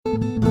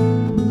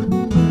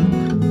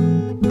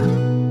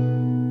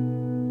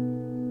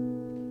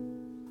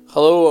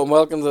Hello and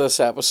welcome to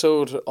this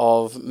episode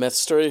of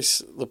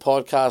Mysteries, the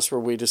podcast where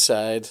we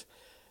decide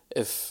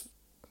if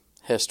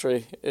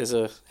history is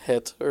a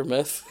hit or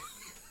myth.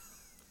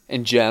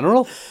 In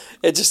general?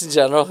 Just in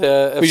general,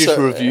 yeah. We just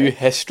review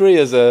history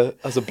as a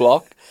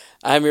block.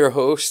 I'm your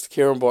host,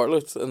 Kieran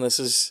Bartlett, and this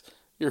is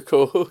your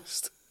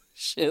co-host,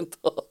 Shane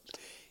Todd.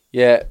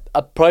 Yeah,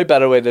 a probably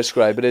better way to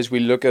describe it is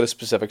we look at a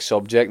specific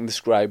subject and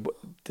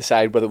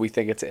decide whether we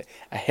think it's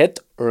a hit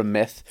or a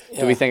myth.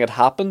 Yeah. Do we think it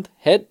happened?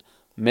 Hit?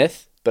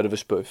 Myth? Bit of a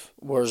spoof.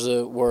 Where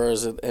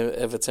is it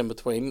if it's in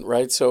between,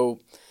 right?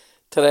 So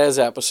today's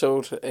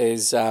episode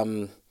is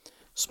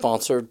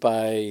sponsored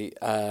by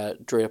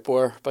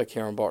Drapewear by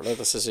Kieran Bartlett.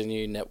 This is a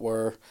new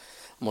knitwear.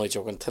 I'm only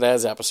joking.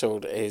 Today's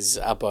episode is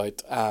about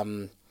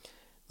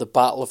the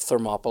Battle of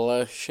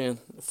Thermopylae, Shane,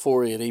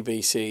 480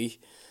 BC.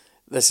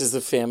 This is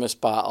the famous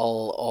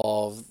battle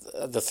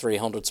of the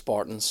 300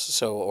 Spartans.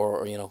 So,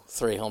 or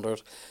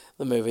 300.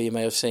 The movie you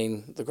may have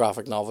seen, the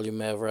graphic novel you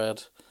may have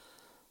read.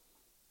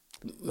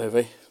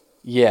 Movie.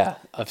 Yeah,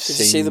 I've Did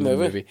seen you see the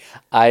movie?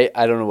 I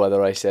don't know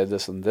whether I said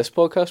this on this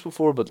podcast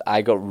before, but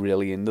I got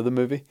really into the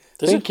movie.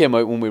 I think it came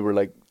out when we were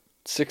like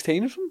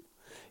 16 or something.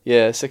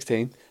 Yeah,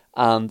 16.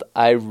 And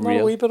I really...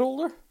 Not a wee bit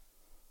older?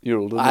 You're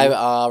older than me.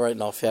 Right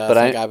enough, yeah. But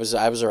I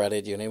was already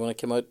at uni when it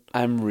came out.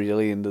 I'm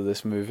really into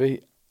this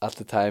movie at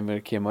the time when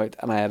it came out,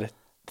 and I had a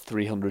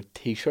 300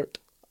 t-shirt.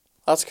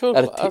 That's cool.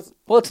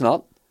 Well, it's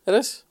not. It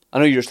is? I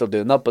know you're still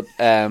doing that, but...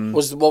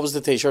 What was the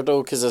t-shirt,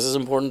 though? Because this is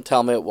important.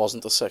 Tell me it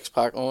wasn't a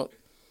six-pack on it.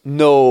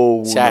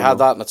 No. See, I had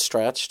that and it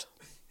stretched.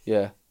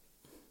 Yeah.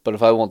 But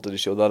if I wanted to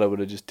show that, I would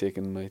have just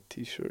taken my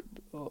t-shirt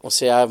off. Well,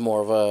 see, I have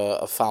more of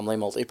a family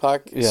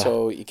multi-pack,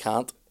 so you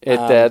can't.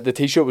 The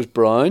t-shirt was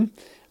brown,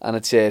 and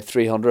it said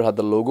 300, had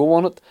the logo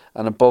on it,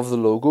 and above the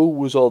logo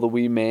was all the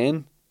wee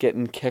men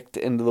getting kicked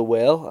into the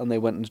well, and they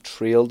went and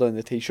trailed down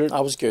the t-shirt.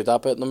 That was good,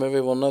 that bit in the movie,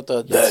 wasn't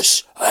it?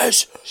 This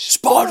is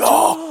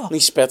Sparta! And he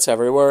spits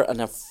everywhere, and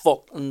they're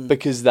fucking...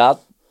 Because that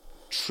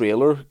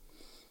trailer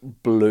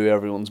blew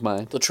everyone's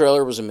mind. The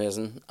trailer was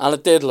amazing, and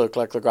it did look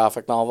like the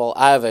graphic novel.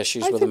 I have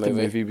issues with the movie.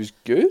 The movie was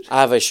good. I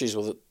have issues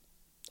with it.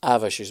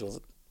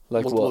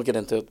 Like what? We'll get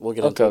into it.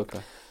 Okay.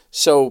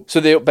 So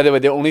by the way,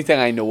 the only thing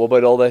I know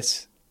about all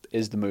this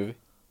is the movie.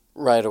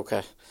 Right,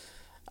 okay.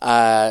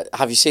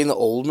 Have you seen the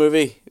old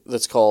movie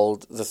that's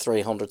called The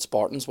 300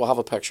 Spartans? We'll have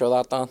a picture of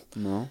that, Dan.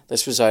 No.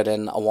 This was out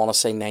in, I want to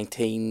say,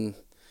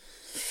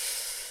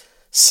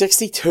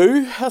 1962,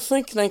 I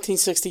think,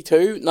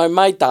 1962. Now,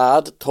 my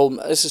dad told me,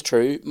 this is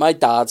true, my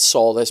dad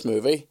saw this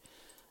movie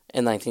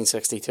in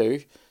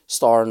 1962,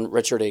 starring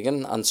Richard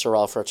Egan and Sir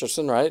Ralph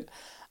Richardson, right?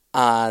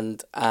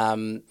 And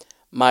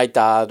my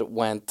dad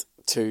went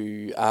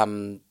to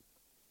the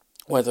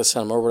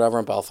cinema or whatever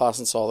in Belfast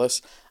and saw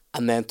this,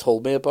 and then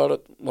told me about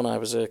it when I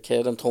was a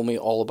kid and told me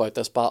all about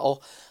this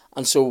battle.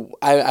 And so,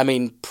 I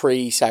mean,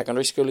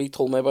 pre-secondary school, he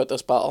told me about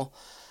this battle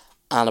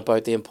and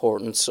about the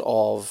importance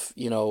of,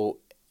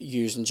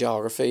 using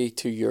geography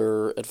to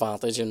your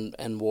advantage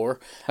in war.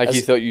 Like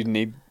you thought you'd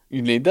need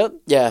that?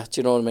 Yeah, do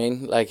you know what I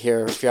mean? Like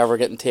here, if you're ever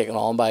getting taken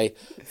on by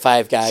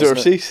five guys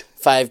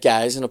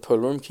in a pool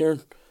room,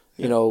 Kieran,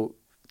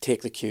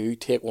 take the cue,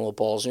 take one of the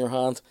balls in your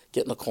hand,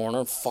 get in the corner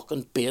and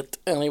fucking bait.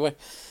 Anyway,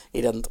 he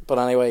didn't. But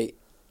anyway...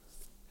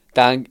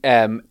 Dan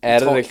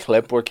edited a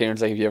clip where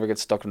Kieran's like, if you ever get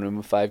stuck in a room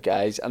with five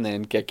guys, and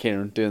then get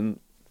Kieran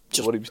doing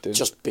what he was doing.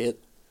 Just bait,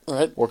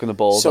 right? Working the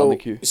balls on the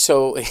cue.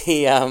 So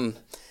he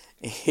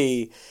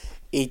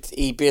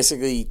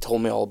basically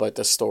told me all about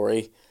this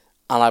story,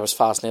 and I was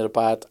fascinated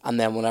by it. And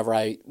then whenever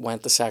I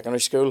went to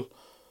secondary school,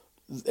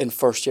 in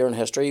first year in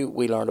history,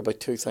 we learned about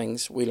two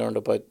things. We learned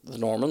about the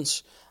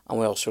Normans, and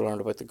we also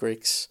learned about the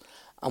Greeks.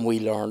 And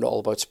we learned all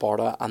about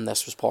Sparta, and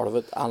this was part of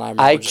it.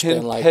 And I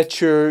can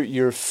picture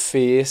your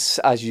face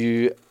as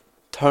you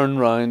turn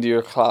round to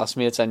your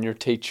classmates and your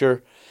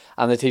teacher.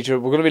 And the teacher,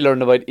 we're going to be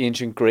learning about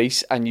ancient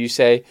Greece. And you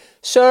say,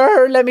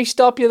 "Sir, let me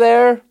stop you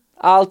there.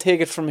 I'll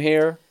take it from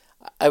here."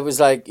 I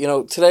was like,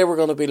 today we're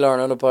going to be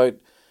learning about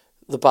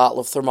the Battle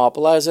of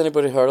Thermopylae. Has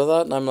anybody heard of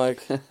that? And I'm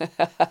like,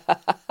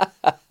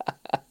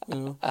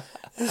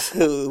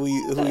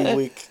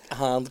 weak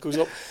hand goes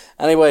up.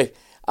 Anyway...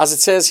 As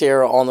it says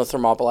here on the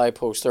Thermopylae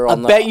poster... I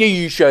bet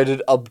you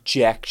shouted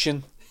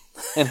objection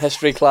in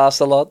history class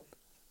a lot.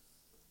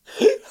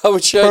 I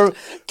would shout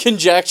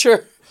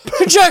conjecture.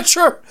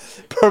 Conjecture!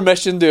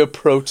 Permission to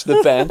approach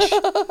the bench.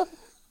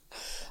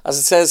 As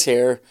it says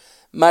here,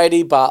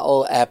 mighty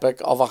battle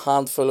epic of a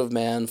handful of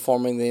men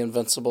forming the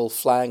invincible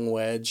flying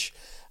wedge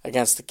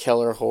against the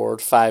killer horde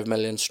 5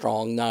 million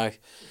strong. Now,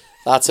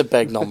 that's a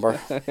big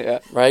number, yeah.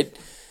 Right?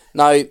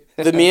 Now,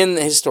 the main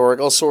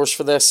historical source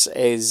for this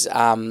is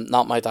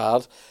not my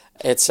dad.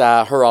 It's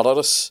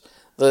Herodotus,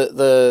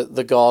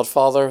 the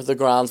godfather, the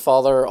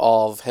grandfather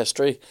of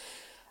history.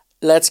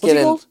 Let's get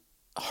in.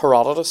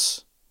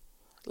 Herodotus,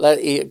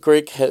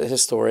 Greek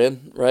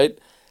historian, right?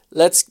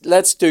 Let's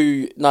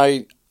do now.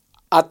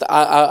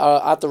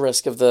 At the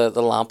risk of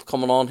the lamp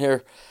coming on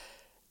here,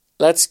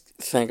 let's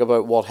think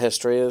about what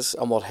history is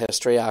and what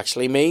history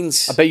actually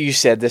means. I bet you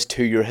said this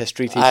to your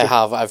history teacher. I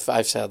have.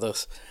 I've said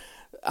this.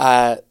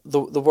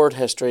 the word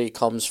history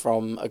comes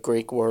from a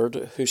Greek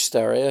word,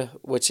 hysteria,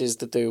 which is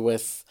to do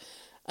with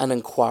an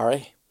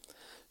inquiry.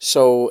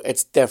 So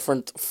it's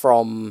different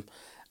from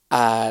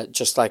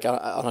just like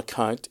an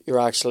account.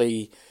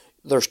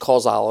 There's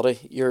causality.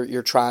 You're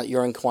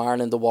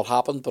inquiring into what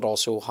happened, but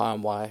also how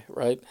and why,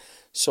 right?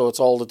 So it's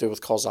all to do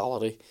with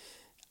causality.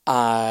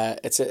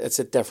 It's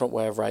a different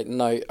way of writing.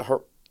 Now,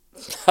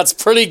 that's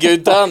pretty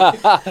good, Dan.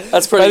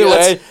 That's pretty good.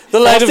 Way, the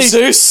Light of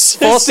Zeus.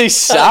 40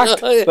 sack.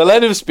 The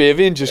Light of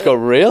Spavian just got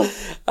real.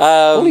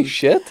 Holy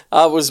shit.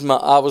 I was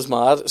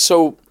mad.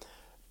 So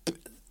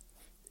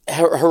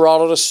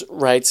Herodotus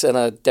writes in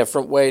a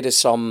different way to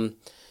some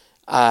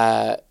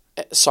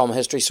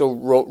history. So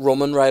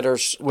Roman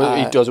writers,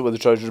 he does it with the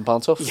trousers and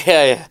pants off.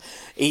 Yeah.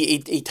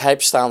 He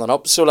types standing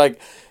up. So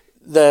like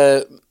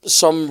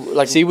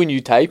see, when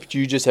you type, do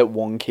you just hit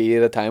one key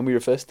at a time with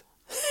your fist?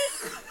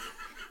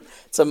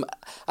 I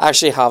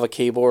actually have a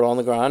keyboard on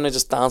the ground. I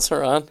just dance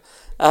around.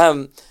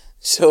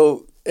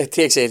 So it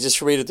takes ages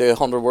for me to do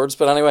 100 words.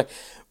 But anyway,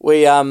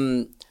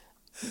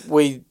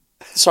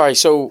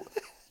 So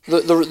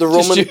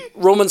the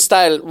Roman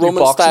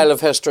style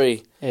of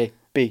history. A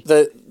B.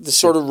 The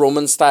sort of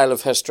Roman style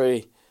of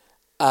history.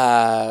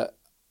 Around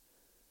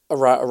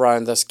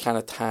this kind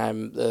of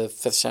time, the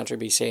 5th century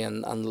BC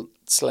and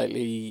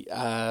slightly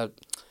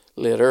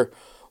later,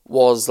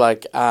 was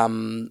like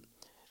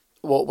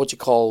what you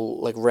call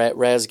like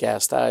res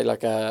gestae,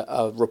 like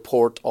a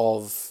report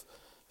of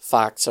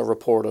facts, a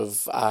report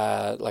of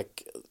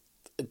like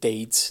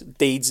deeds,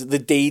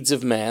 the deeds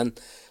of men.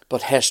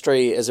 But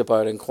history is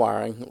about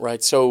inquiring,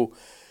 right? So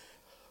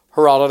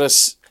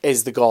Herodotus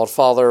is the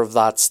godfather of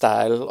that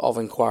style of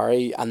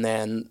inquiry, and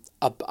then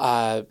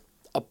about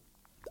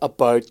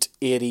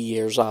 80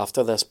 years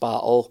after this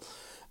battle,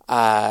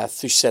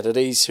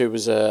 Thucydides, who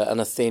was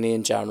an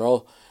Athenian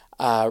general,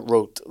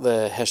 wrote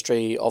the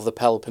history of the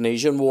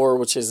Peloponnesian War,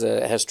 which is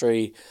a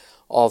history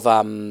of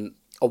a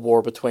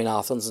war between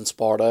Athens and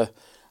Sparta,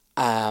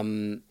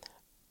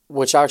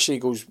 which actually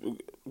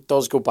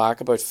does go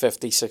back about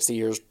 50, 60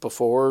 years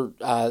before.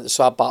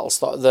 So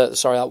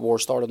that war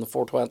started in the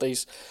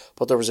 420s,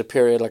 but there was a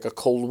period like a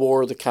Cold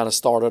War that kind of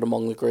started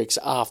among the Greeks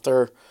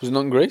after. Was it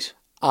not in Greece?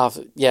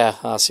 Yeah,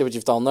 I see what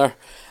you've done there.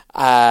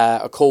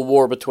 A Cold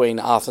War between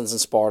Athens and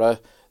Sparta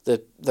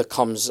that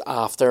comes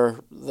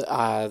after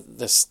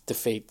this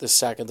defeat, the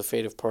second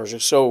defeat of Persia.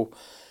 So,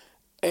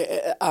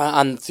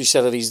 and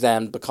Thucydides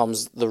then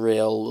becomes the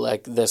real,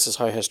 like, this is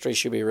how history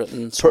should be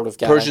written sort of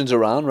guy. Persians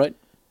Iran, right?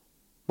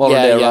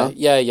 Iran.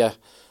 Yeah.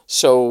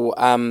 So,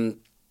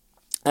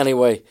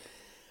 anyway,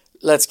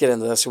 let's get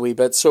into this a wee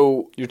bit.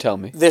 So, you tell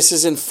me. This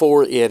is in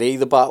 480,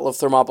 the Battle of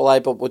Thermopylae,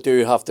 but we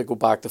do have to go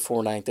back to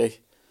 490.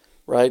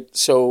 Right,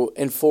 so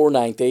in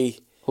 490...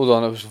 Hold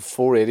on, it was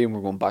 480 and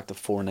we're going back to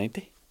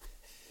 490?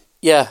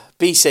 Yeah,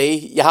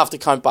 BC, you have to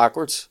count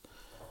backwards.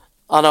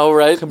 I know,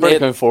 right? Can barely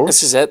count forward.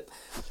 This is it.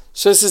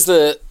 So this is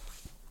the...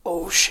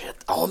 Oh, shit.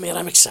 Oh, man,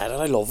 I'm excited.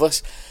 I love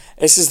this.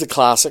 This is the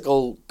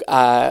classical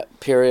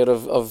period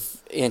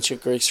of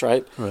ancient Greece,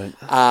 right? Right.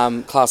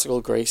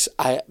 Classical Greece.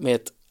 I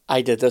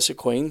did this at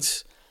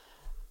Queen's.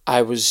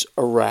 I was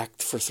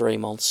erect for 3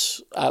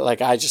 months. I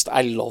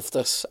love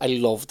this. I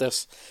love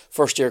this.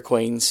 First year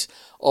Queen's,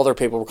 other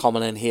people were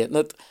coming in hating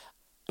it.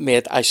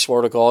 Mate, I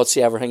swear to God,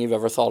 see everything you've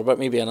ever thought about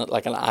me being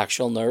like an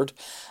actual nerd.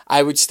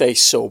 I would stay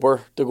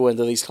sober to go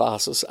into these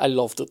classes. I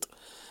loved it.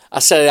 I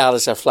say that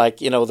as if like,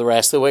 the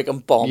rest of the week I'm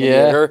bombing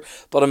later.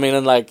 But I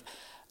mean, like,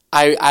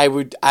 I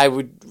would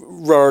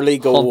rarely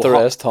go... Hunter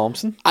S.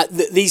 Thompson?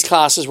 These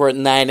classes were at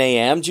 9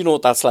 a.m. Do you know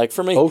what that's like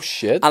for me? Oh,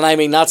 shit. And I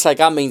mean,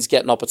 that means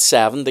getting up at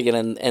 7 to get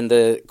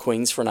into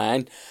Queen's for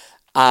 9.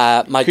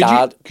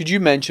 Could you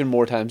mention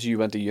more times you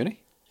went to uni?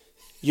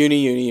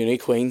 Uni,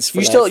 Queen's for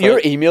your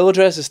email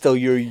address is still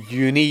your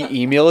uni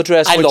email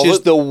address, which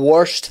is the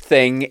worst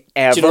thing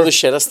ever. Do you know the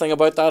shittest thing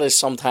about that is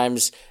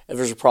sometimes if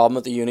there's a problem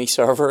with the uni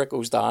server, it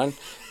goes down.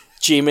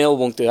 Gmail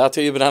won't do that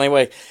to you, but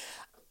anyway...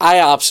 I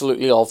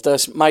absolutely love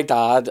this. My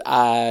dad,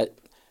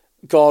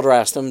 God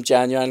rest him,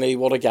 genuinely,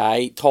 what a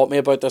guy, taught me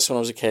about this when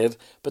I was a kid.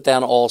 But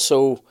then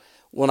also,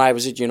 when I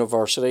was at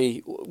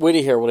university, wait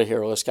to hear what a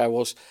hero this guy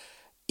was.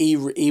 He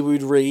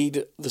would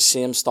read the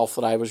same stuff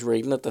that I was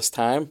reading at this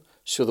time,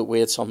 so that we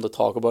had something to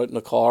talk about in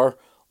the car.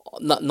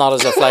 Not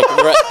as if like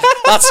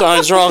that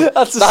sounds wrong.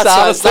 That's the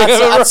saddest thing I've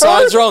ever heard. That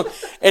sounds wrong.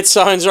 It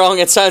sounds wrong.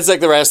 It sounds like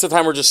the rest of the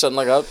time we're just sitting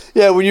like that.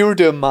 Yeah, when you were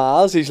doing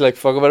maths, he's like,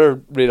 "Fuck, I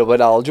better read about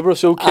algebra."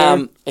 So,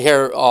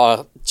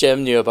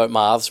 Jim knew about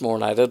maths more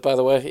than I did. By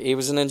the way, he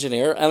was an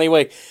engineer.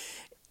 Anyway,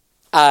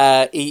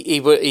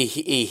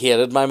 he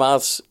hated my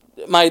maths.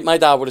 My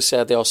dad would have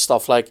said to us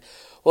stuff like,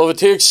 "Well, if it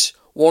takes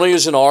one of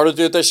you an hour to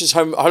do this,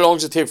 how long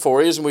does it take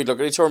for you?" And we'd look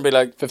at each other and be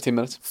like, 15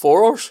 minutes,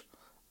 4 hours.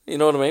 You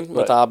know what I mean? Right.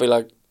 My dad would be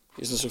like,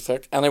 isn't so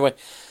thick. Anyway,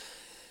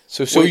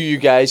 so you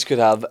guys could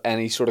have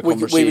any sort of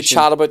conversation. We would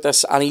chat about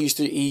this, and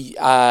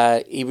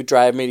he would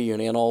drive me to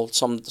uni and all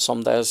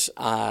some days,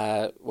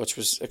 which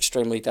was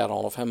extremely dead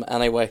on of him.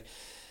 Anyway,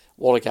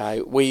 what a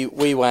guy. We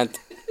went.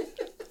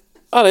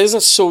 That is,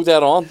 it's so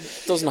dead on.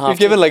 Doesn't have You're to.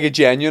 giving like a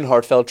genuine,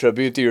 heartfelt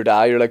tribute to your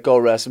dad. You're like, God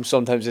rest him.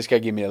 Sometimes this guy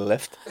gave me a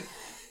lift.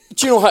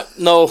 Do you know how?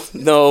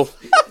 No.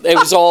 It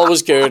was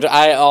always good.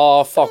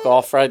 Fuck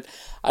off, right?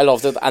 I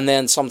loved it. And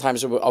then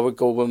sometimes I would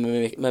go with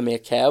my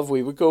mate Kev.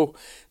 We would go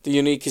to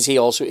uni because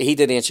he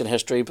did ancient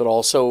history, but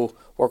also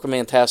worked with me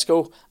in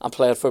Tesco and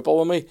played football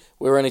with me.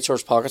 We were in each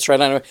other's pockets,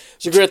 right? Anyway, it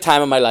was a great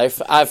time in my life.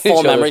 I have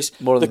fond memories.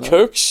 The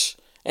Cooks,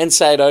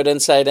 Inside Out,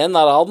 Inside In,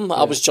 that album, yeah.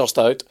 I was just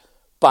out.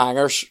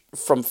 Bangers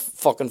from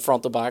fucking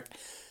front to back.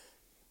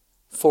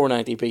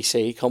 490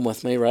 BC, come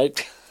with me,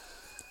 right?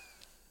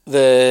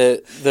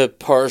 The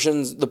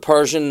Persian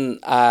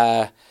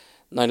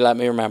now let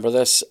me remember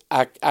this,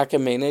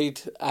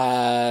 Achaemenid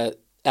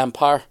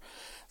Empire.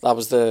 That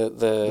was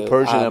the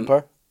Persian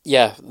Empire.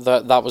 Yeah,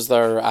 that was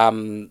their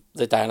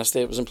the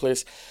dynasty that was in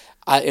place.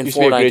 In used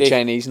to be a great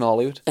Chinese in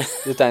Hollywood.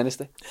 The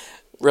dynasty.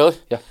 Really?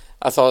 Yeah.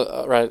 I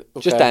thought right. Okay.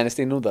 Just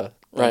dynasty, no that.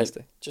 Dynasty.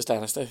 Right. Just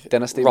dynasty.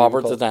 Dynasty.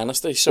 Robert the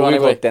Dynasty. So what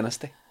anyway,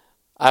 dynasty.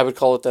 I would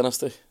call it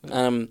dynasty.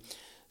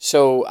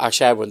 So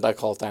actually I wouldn't. I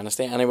call it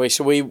dynasty. Anyway,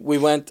 so we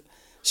went.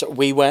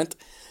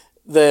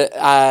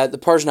 The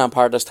Persian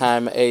Empire this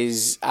time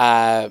is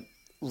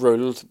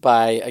ruled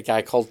by a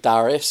guy called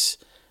Darius,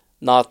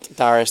 not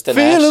Darius Dinesh.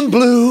 Feeling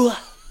blue.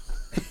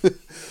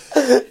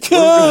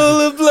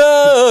 Cool of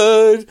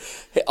blood.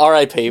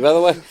 R.I.P. by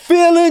the way.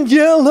 Feeling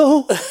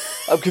yellow.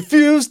 I'm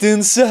confused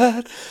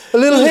inside. A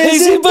little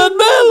hazy but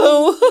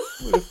mellow.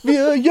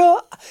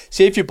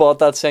 See, if you bought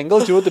that single,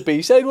 do you know what the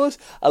B-side was?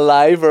 A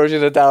live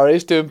version of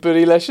Darius doing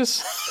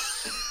Bootylicious.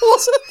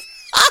 Was it?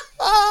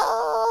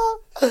 Oh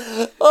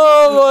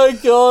my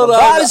god.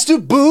 Body's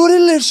too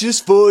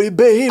bootylicious for you,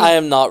 babe. I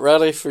am not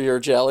ready for your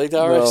jelly,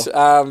 Darius.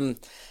 No.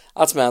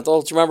 That's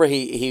mental. Do you remember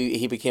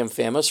he became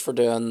famous for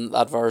doing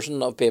that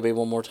version of Baby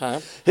One More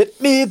Time?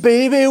 Hit me,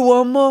 baby,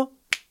 one more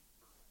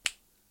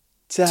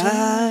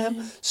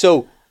time.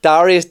 So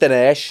Darius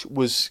Dinesh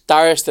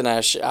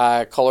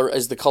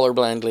is the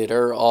colorblind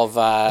leader of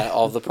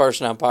the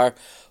Persian Empire.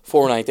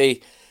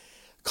 490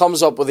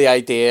 comes up with the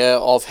idea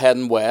of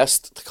heading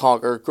west to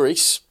conquer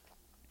Greece.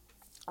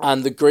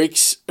 And the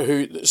Greeks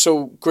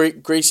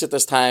Greece at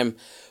this time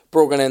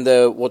broken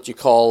into what you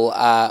call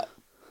a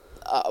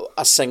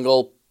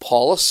single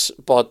polis,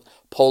 but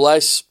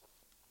polis,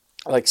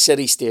 like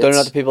city states. They're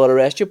not the people that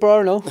arrest you,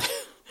 bro, no?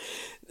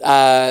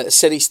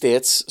 City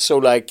states. So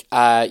like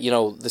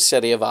the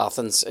city of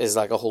Athens is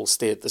like a whole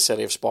state. The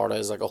city of Sparta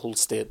is like a whole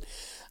state.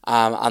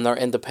 And they're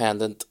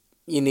independent.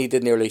 You need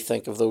to nearly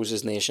think of those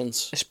as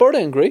nations. Is Sparta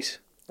in Greece?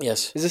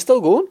 Yes. Is it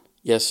still going?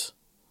 Yes.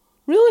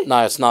 Really?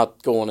 Now, it's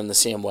not going in the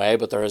same way,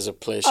 but there is a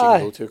place you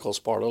can go to called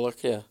Sparta,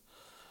 like, yeah.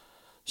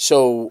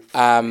 So,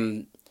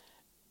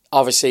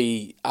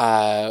 obviously,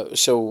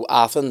 so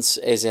Athens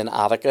is in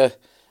Attica,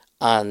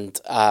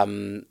 and,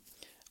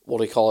 what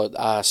do you call it?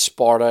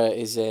 Sparta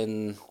is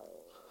in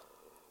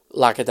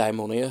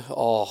Lacedaemonia.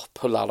 Oh,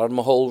 pull that out of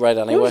my hole, right,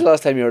 anyway. When was the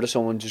last time you heard of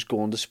someone just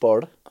going to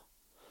Sparta?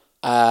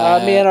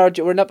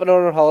 We're nipping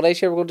on our holidays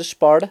here, we're going to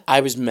Sparta.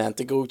 I was meant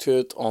to go to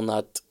it on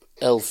that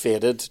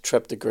ill-fated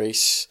trip to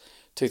Greece.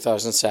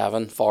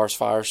 2007, forest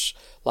fires,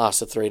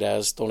 lasted 3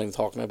 days. Don't even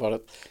talk to me about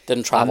it.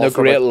 Didn't travel. And the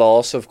great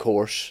loss, of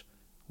course,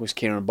 was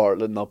Kieran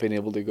Bartlett not being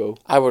able to go.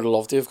 I would have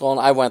loved to have gone.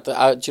 I went.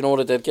 Do you know what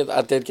I did get?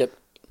 I did get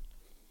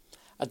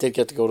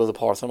to go to the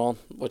Parthenon,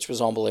 which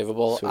was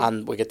unbelievable,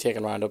 and we get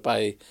taken around it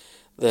by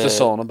the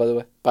sauna, by the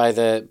way, by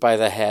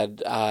the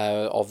head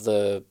of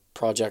the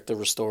project to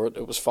restore it.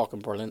 It was fucking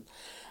brilliant.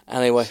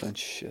 Anyway,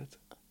 shit.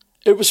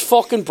 It was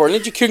fucking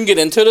brilliant. You couldn't get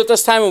into it at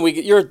this time, and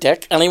you're a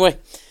dick. Anyway.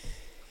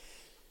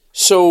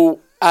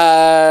 So,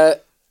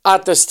 at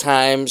this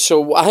time,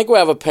 so I think we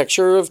have a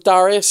picture of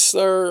Darius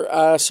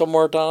there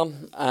somewhere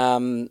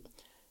down.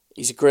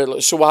 He's a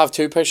great... So we'll have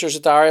two pictures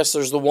of Darius.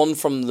 There's the one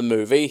from the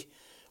movie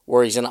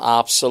where he's an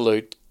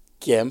absolute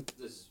gimp.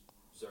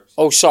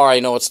 Oh,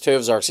 sorry, no, it's two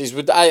of Xerxes.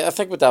 I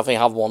think we definitely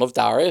have one of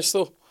Darius,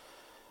 though.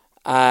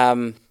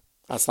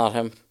 That's not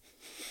him.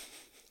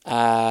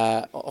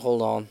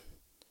 Hold on.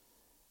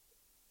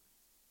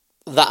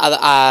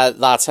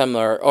 That's him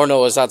there. Oh,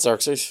 no, is that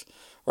Xerxes?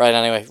 Right,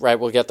 anyway, right,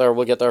 we'll get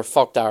there.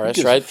 Fuck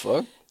Darius, right?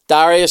 Fuck?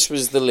 Darius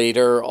was the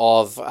leader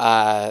of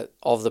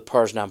the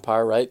Persian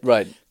Empire, right?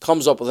 Right.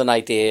 Comes up with an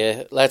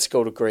idea, let's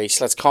go to Greece,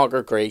 let's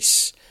conquer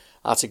Greece.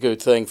 That's a good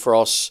thing for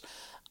us.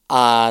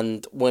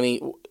 And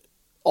when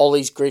all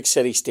these Greek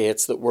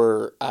city-states that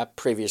were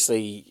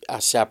previously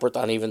separate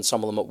and even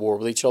some of them at war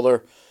with each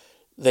other,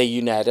 they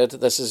united.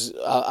 This is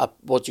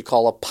what you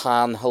call a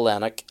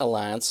pan-Hellenic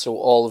alliance, so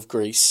all of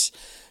Greece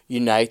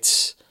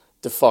unites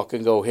to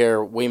fucking go,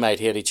 here, we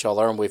might hate each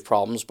other and we've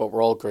problems, but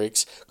we're all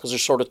Greeks. Because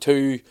there's sort of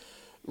two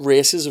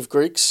races of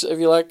Greeks, if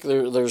you like.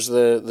 There's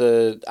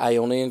the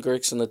Ionian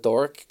Greeks and the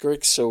Doric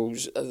Greeks. So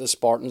the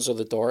Spartans are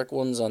the Doric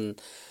ones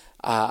and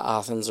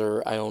Athens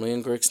are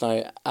Ionian Greeks.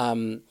 Now,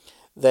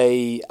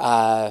 they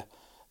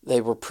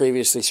were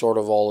previously sort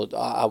of all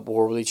at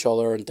war with each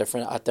other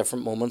at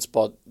different moments,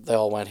 but they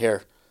all went,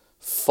 here,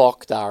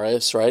 fuck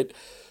Darius, right?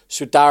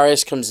 So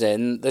Darius comes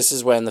in. This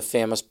is when the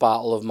famous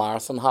Battle of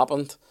Marathon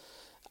happened.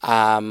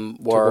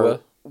 well,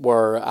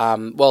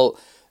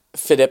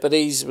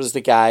 Phidippides was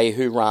the guy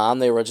who ran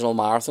the original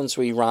marathon,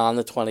 so he ran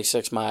the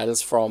 26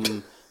 miles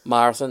from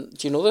marathon.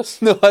 Do you know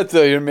this? No, I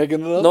thought you were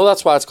making it up. No,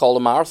 that's why it's called a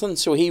marathon.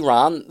 So he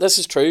ran, this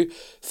is true,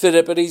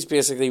 Phidippides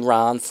basically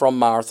ran from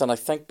Marathon, I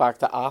think, back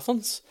to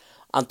Athens,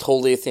 and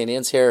told the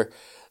Athenians, here,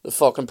 the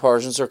fucking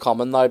Persians are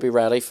coming now, be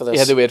ready for this. He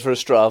had to wait for a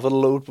Strava to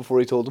load before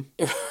he told them.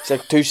 It's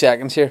like 2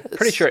 seconds here.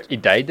 Pretty sure he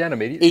died then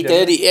immediately. He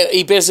did.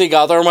 He basically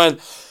got there and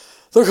went,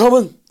 they're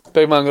coming.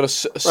 Big man got a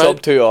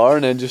sub 2 hour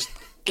and then just...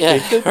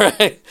 Yeah,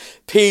 right.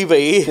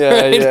 PB.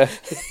 Yeah, right? yeah.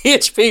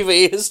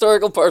 HPV,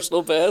 historical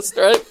personal best,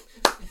 right?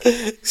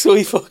 So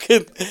he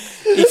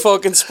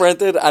fucking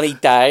sprinted and he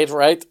died,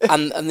 right?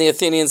 And the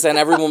Athenians then,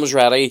 everyone was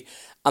ready,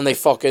 and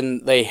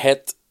they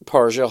hit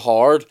Persia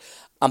hard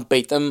and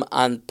beat them,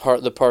 and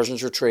the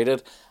Persians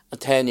retreated.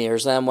 And 10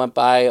 years then went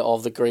by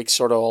of the Greeks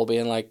sort of all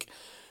being like,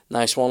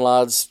 nice one,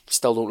 lads,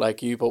 still don't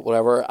like you, but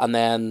whatever. And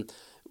then,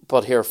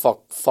 but here,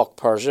 fuck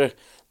Persia.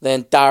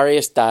 Then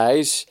Darius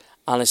dies,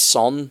 and his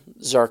son,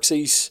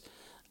 Xerxes,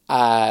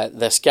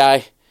 this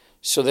guy.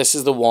 So this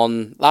is the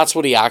one, that's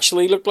what he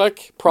actually looked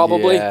like,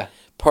 probably. Yeah.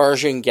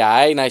 Persian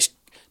guy, nice,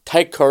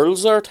 tight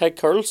curls.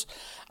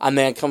 And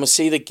then come and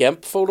see the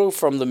GIMP photo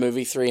from the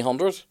movie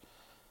 300.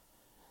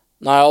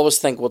 Now, I always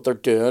think what they're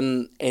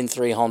doing in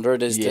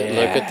 300 is to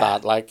look at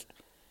that, like,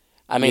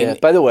 I mean... Yeah,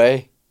 by the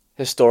way,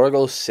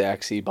 historical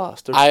sexy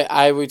bastard.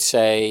 I would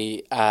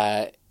say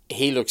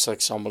he looks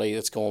like somebody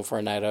that's going for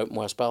a night out in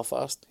West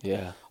Belfast.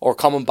 Yeah. Or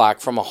coming back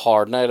from a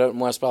hard night out in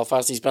West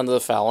Belfast. He's been to the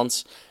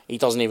Felons. He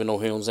doesn't even know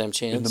who owns them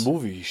chains. In the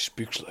movie, he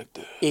speaks like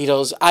that. He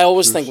does. I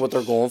always think what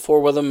they're going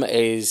for with him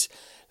is,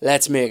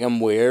 let's make him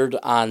weird,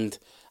 and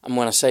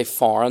when I say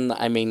foreign,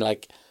 I mean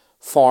like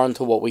foreign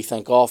to what we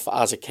think of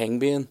as a king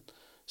being.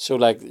 So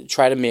like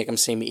try to make him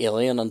seem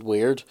alien and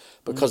weird,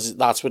 because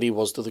that's what he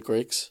was to the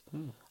Greeks.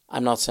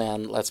 I'm not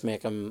saying let's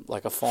make him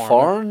like a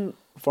foreigner.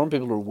 Foreign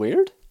people are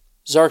weird?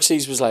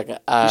 Xerxes was like...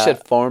 you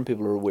said foreign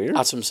people are weird?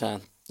 That's what I'm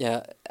saying.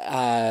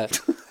 Yeah.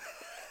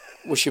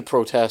 We should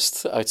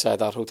protest outside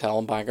that hotel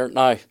in Bangor.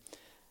 No,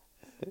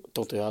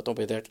 don't do that. Don't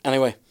be a dick.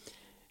 Anyway,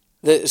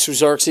 so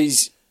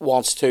Xerxes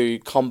wants to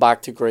come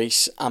back to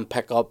Greece and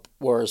pick up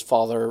where his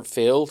father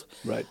failed.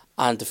 Right.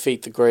 And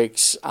defeat the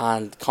Greeks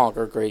and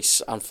conquer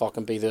Greece and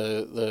fucking be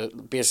the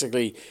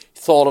basically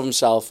thought of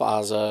himself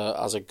as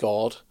a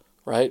god,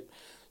 right?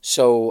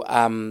 So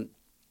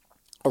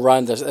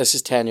around this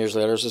is 10 years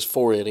later, this is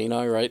 480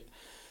 now, right?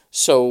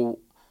 So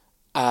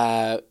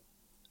the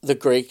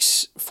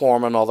Greeks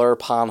form another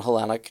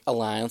pan-Hellenic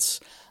alliance,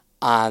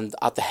 and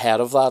at the head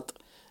of that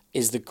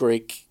is the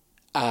Greek,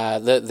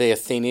 the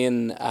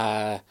Athenian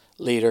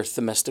leader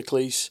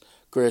Themistocles,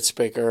 great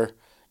speaker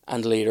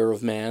and leader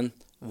of men.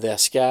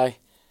 This guy,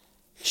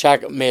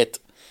 check it, mate.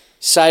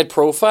 Side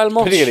profile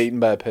much? Could he get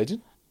eaten by a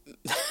pigeon?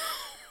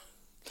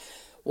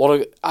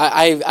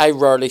 I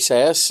rarely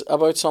say this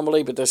about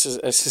somebody, but this is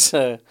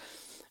a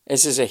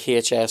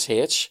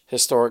HSH,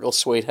 historical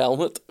sweet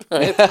helmet,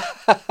 right?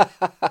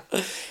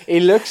 He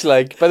looks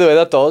like, by the way,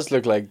 that does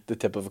look like the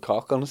tip of a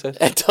cock on his head.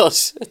 It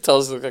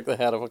does look like the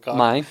head of a cock.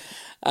 Mine.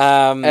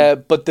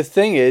 But the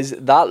thing is,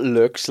 that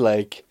looks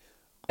like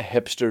a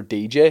hipster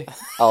DJ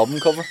album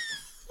cover.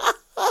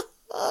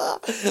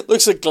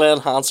 Looks like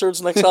Glenn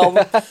Hansard's next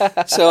album.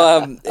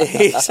 So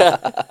he's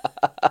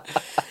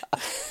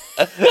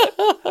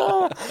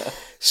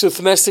so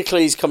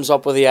Themistocles comes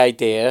up with the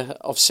idea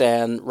of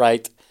saying,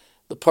 right,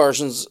 the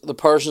Persians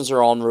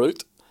are en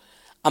route.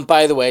 And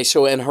by the way,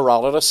 so in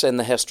Herodotus, in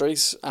the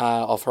histories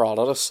of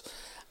Herodotus,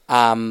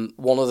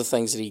 one of the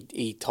things that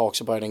he talks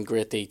about in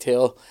great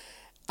detail,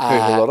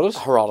 Herodotus?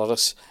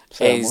 Herodotus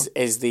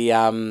is the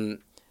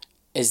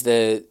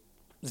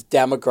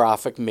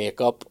demographic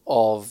makeup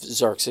of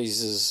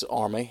Xerxes'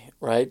 army,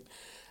 right?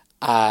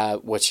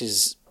 Which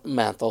is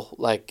mental.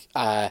 Like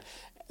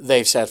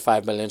they've said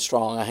 5 million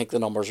strong. I think the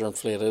numbers are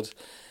inflated.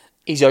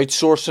 He's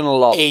outsourcing a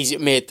lot.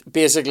 Mate,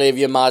 basically, if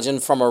you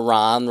imagine from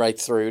Iran right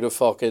through to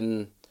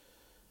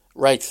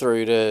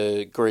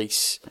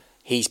Greece,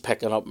 he's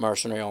picking up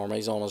mercenary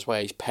armies on his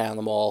way. He's paying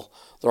them all.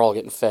 They're all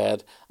getting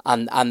fed.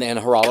 And then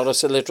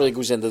Herodotus, it literally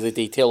goes into the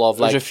detail of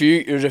like...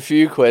 There's a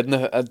few quid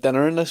at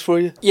dinner in this for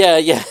you.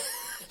 Yeah.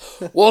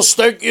 We'll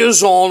stick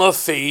yous on a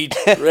feed,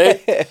 right?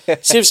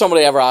 See if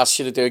somebody ever asks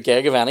you to do a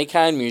gig of any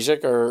kind,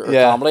 music or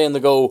comedy, and they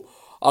go,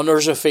 and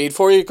there's a feed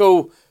for you,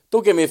 go,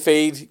 don't give me a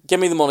feed, give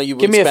me the money you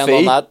would spend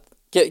on that.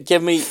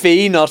 Give me...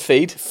 Fee, not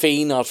feed.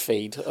 Fee, not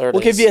feed. We'll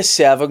give you a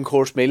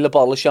 7-course meal, a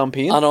bottle of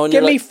champagne.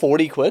 Give me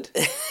 40 quid.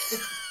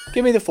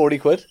 Give me the 40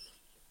 quid.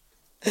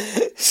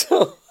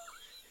 So...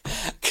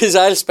 Because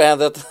I'll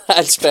spend it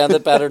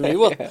better than you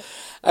will. Yeah.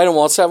 I don't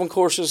want 7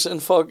 courses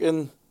in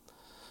fucking...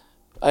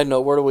 I don't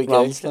know, where do we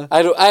go?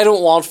 I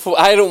don't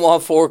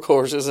want 4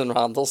 courses in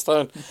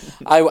Randallstown.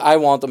 I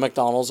want the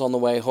McDonald's on the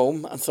way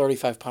home and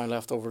 £35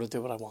 left over to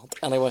do what I want.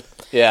 Anyway.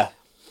 Yeah.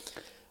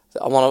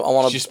 I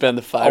want to... You spend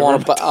the $5. I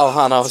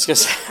was going to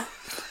say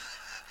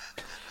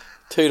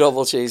 2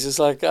 double cheeses,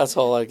 like, that's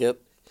all I get.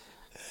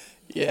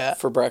 Yeah.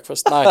 for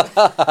breakfast. Now,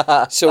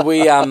 so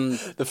we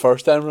The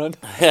first time round.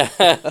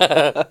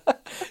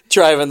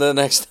 driving the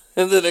next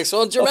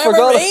one. Do you I remember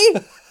forgot me?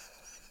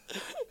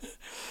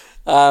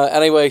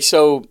 Anyway,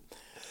 so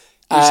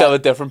You used to have a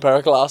different pair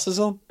of glasses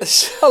on.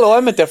 Hello,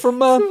 I'm a different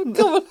man.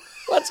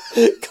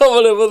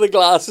 coming in with the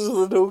glasses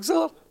with the nose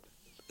on.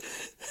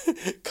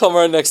 Come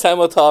around next time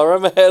I'll tell her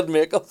I'm a head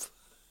makeup.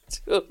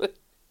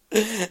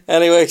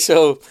 Anyway,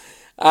 so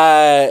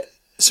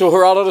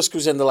Herodotus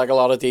goes into like a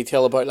lot of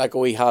detail about like,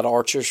 oh, he had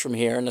archers from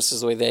here and this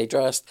is the way they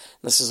dressed,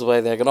 and this is the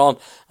way they got on,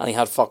 and he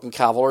had fucking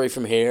cavalry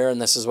from here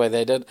and this is the way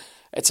they did.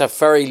 It's a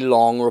very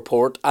long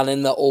report, and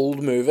in the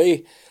old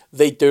movie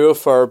they do a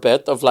fair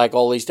bit of like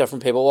all these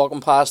different people walking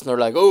past and they're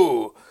like,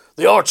 oh,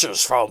 the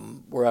archers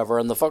from wherever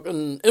and the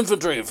fucking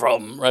infantry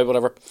from, right,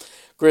 whatever.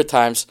 Great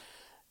times.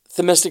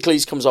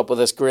 Themistocles comes up with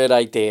this great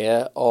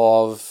idea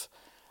of,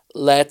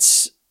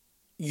 let's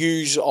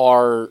use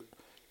our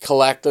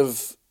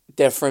collective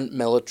different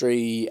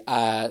military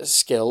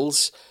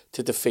skills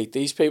to defeat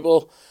these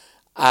people.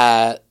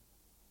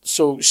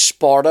 So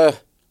Sparta,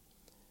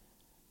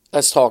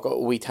 let's talk a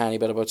wee tiny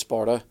bit about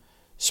Sparta.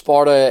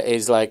 Sparta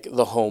is like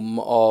the home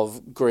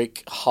of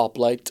Greek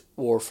hoplite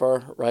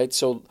warfare, right?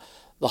 So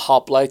the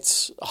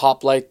hoplite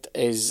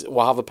is,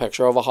 we'll have a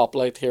picture of a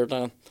hoplite here,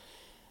 Dan.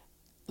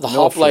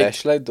 The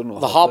Flashlight, don't know.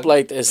 The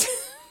hoplite is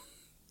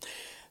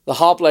the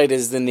hoplite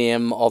is the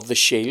name of the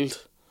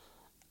shield.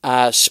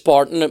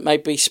 Spartan, it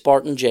might be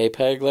Spartan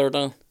JPEG there,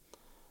 Dan.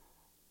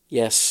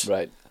 Yes.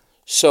 Right.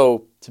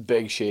 So it's a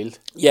big shield.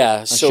 Yeah.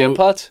 And so shin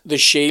pads? The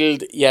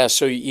shield, yeah.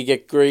 So you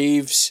get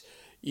greaves,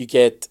 you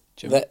get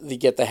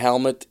the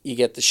helmet, you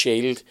get the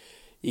shield,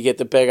 you get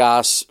the big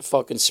ass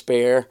fucking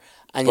spear,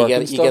 and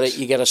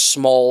you get a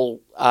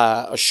small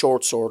a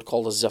short sword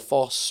called a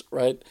xiphos,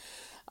 right?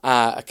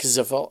 A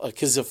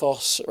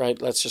xiphos, right?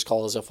 Let's just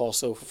call it a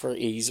xiphos though for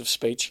ease of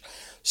speech.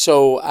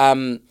 So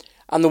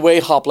and the way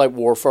hoplite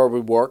warfare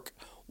would work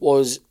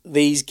was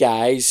these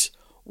guys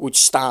would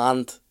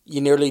stand. You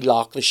nearly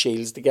lock the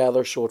shields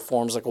together so it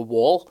forms like a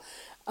wall,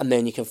 and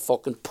then you can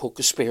fucking poke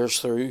the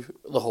spears through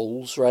the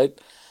holes, right?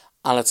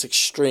 And it's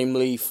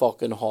extremely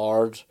fucking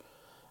hard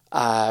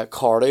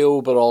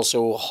cardio, but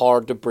also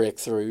hard to break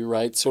through,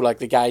 right? So like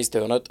the guys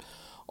doing it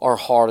are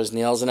hard as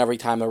nails, and every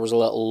time there was a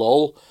little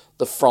lull,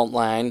 the front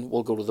line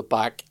will go to the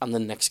back, and the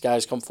next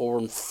guys come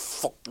forward and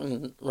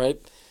fucking, right?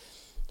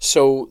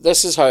 So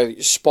this is how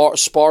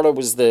Sparta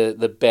was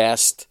the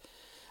best,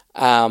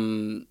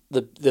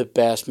 the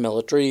best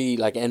military,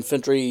 like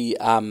infantry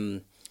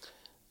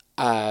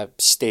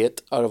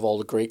state out of all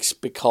the Greeks,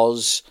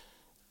 because,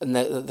 and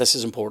this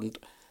is important,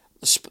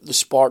 the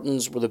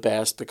Spartans were the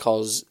best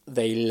because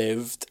they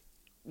lived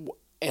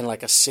in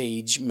like a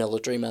siege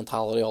military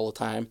mentality all the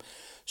time.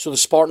 So the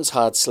Spartans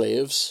had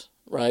slaves,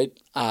 right?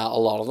 A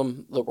lot of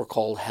them that were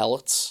called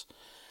helots,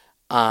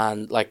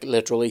 and like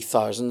literally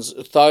thousands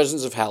of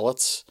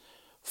helots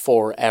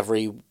for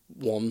every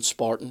one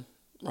Spartan,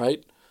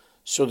 right?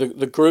 So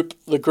the group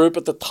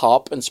at the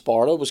top in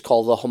Sparta was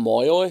called the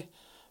homoioi,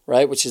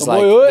 right? Which is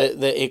homoioi? Like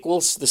the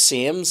equals, the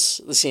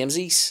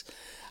samesies.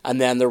 And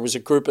then there was a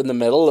group in the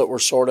middle that were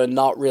sort of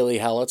not really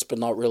helots but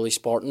not really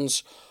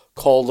Spartans,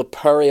 called the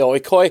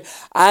perioikoi.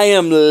 I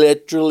am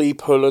literally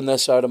pulling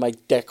this out of my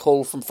dick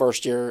hole from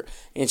first year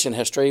ancient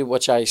history,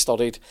 which I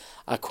studied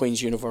at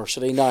Queen's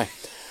University. Now,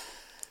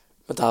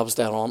 my dad was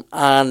dead on,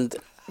 and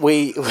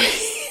we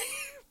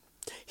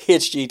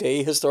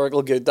HGD,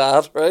 historical good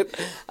dad, right?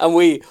 And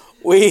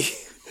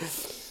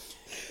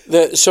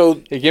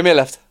so hey, give me a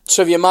lift.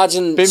 So if you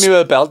imagine, beat me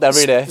with a belt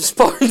every day.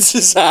 Spartan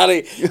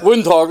society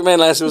wouldn't talk to me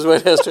unless it was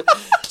about history.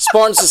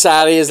 Spartan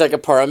society is like a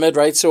pyramid,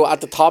 right? So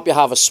at the top you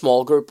have a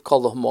small group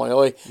called the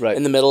homoioi, right.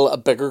 In the middle a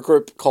bigger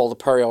group called the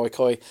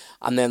perioikoi,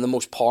 and then the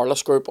most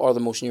powerless group or the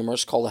most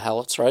numerous called the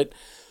helots, right?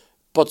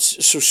 But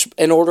so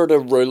in order to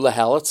rule the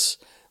helots,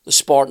 the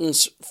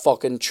Spartans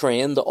fucking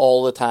trained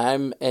all the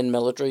time in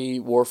military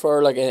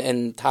warfare, like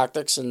in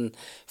tactics and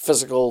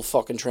physical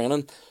fucking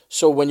training.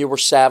 So when you were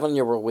 7,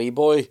 you were a wee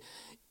boy,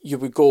 you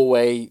would go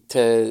away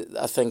to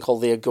a thing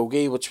called the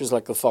agoge, which was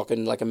like the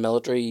fucking, like a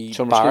military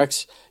summer barracks.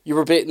 School. You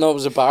were it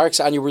was a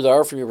barracks, and you were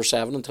there from you were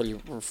 7 until you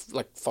were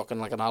like fucking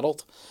like an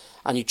adult.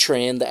 And you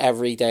trained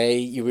every day,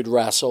 you would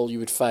wrestle, you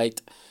would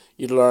fight,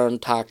 you'd learn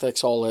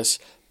tactics, all this.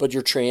 But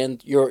you're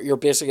trained, you're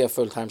basically a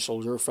full-time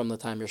soldier from the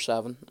time you're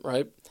 7,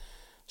 right?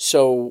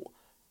 So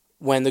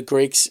when the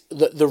Greeks,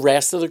 the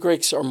rest of the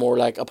Greeks are more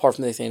like, apart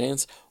from the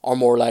Athenians, are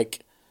more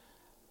like,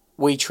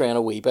 we train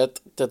a wee bit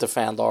to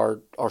defend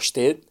our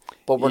state,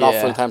 but we're not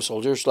full-time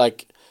soldiers.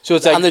 Like, so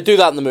it's like, and they do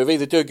that in the movie.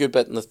 They do a good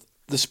bit in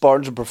the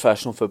Spartans are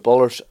professional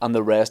footballers, and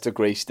the rest of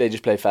Greece, they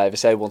just play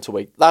 5-a-side once a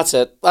week. That's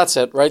it,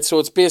 right? So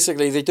it's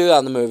basically, they do that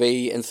in the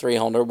movie in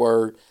 300,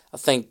 where I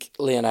think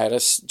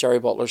Leonidas, Jerry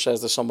Butler,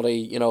 says to somebody,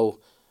 you know,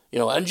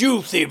 and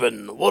you,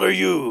 Theban, what are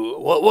you?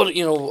 What,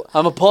 you know?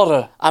 I'm a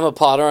potter,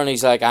 and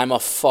he's like, I'm a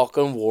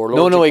fucking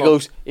warlord. No, he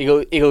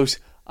goes,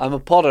 I'm a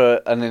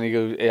potter, and then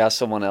he asks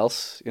someone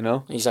else, you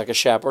know? He's like a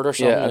shepherd or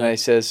something. Yeah, and he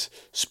says,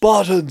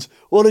 Spartans,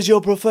 what is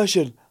your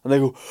profession? And they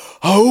go,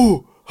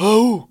 how?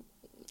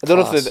 I don't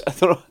know if they. I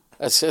don't know.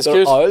 It's They're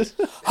good. owls.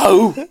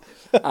 Oh,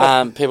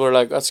 people are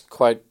like, that's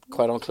quite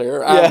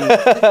unclear.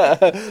 Yeah.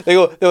 They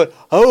go,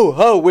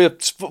 oh, we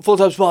have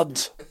full-time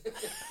Spartans.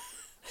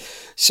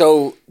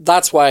 So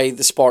that's why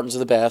the Spartans are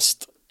the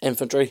best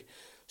infantry.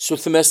 So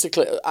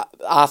thematically,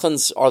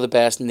 Athens are the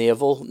best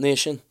naval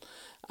nation.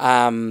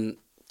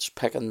 Just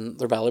picking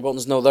their belly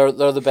buttons. No, they're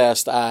the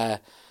best.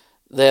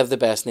 They have the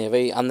best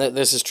navy, and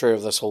this is true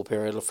of this whole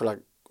period for like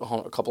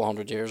a couple of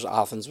 100 years.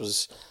 Athens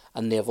was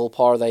a naval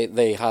power.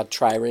 They had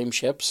trireme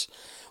ships,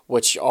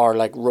 which are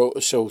like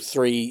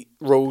three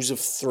rows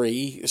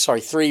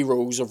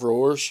of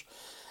rowers,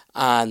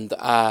 and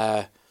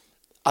at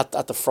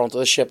the front of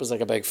the ship is like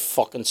a big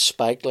fucking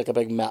spike, like a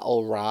big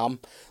metal ram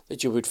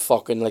that you would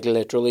fucking like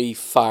literally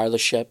fire the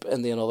ship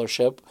into another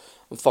ship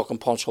and fucking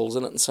punch holes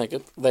in it and sink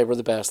it. They were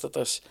the best at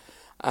this.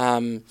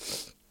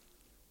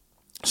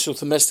 So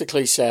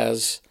Themistocles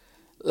says,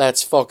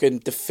 let's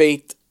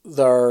defeat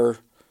the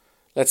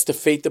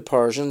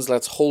Persians,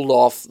 let's hold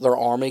off their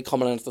army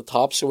coming in at the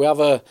top. So we have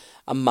a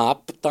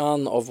map,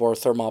 Dan, of where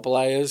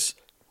Thermopylae is,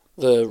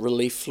 the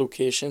relief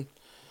location.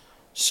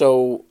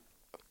 So,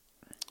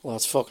 well,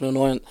 that's fucking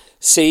annoying.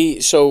 See,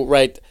 so,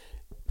 right,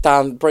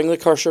 Dan, bring the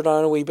cursor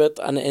down a wee bit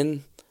and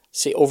in.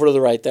 See, over to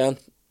the right then.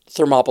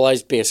 Thermopylae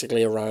is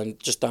basically around,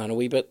 just down a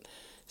wee bit.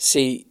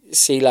 See,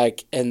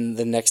 like, in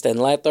the next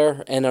inlet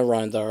there, in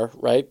around there,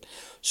 right?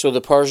 So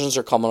the Persians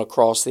are coming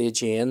across the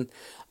Aegean,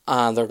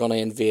 and they're going to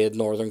invade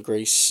northern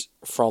Greece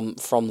from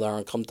there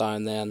and come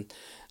down then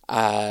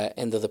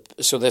into the...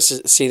 So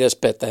this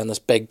bit then, this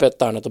big bit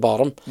down at the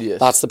bottom. Yes.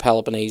 That's the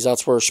Peloponnese.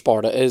 That's where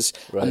Sparta is.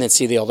 Right. And then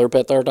see the other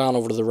bit there down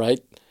over to the right.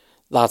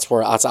 That's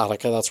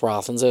Attica. That's where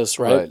Athens is,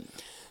 right?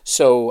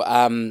 So,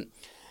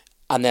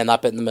 and then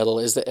that bit in the middle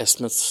is the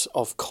Isthmus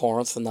of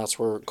Corinth, and that's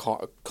where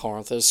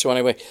Corinth is. So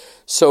anyway,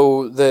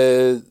 so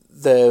the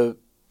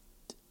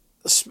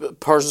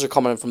Persians are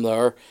coming in from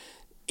there.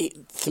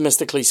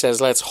 Themistocles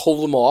says, let's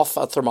hold them off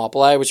at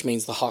Thermopylae, which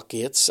means the hot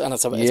gates, and I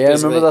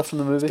remember that from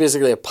the movie. It's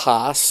basically a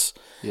pass,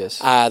 yes,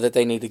 that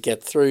they need to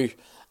get through.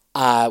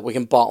 We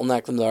can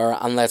bottleneck them there,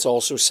 and let's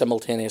also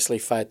simultaneously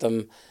fight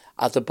them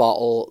at the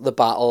battle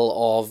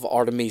of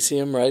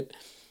Artemisium, right?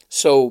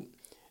 So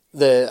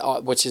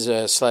which is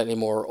a slightly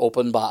more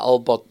open battle,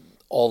 but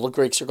all the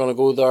Greeks are going to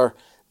go there.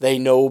 They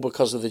know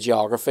because of the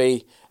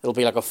geography, it'll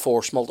be like a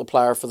force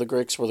multiplier for the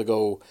Greeks, where they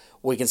go,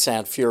 we can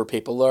send fewer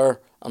people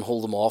there and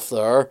hold them off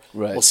there.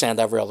 Right. We'll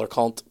send every other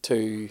cunt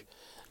to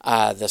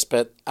this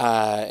bit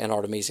in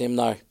Artemisium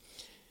now.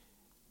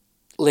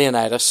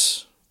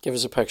 Leonidas, give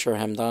us a picture of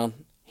him, Dan.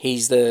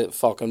 He's the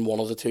fucking one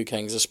of the two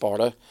kings of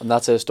Sparta. And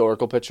that's a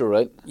historical picture,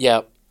 right?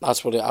 Yeah,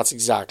 that's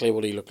exactly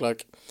what he looked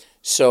like.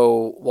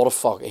 So, what a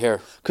fuck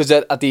here. Because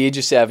at the age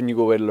of 7, you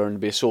go away to learn to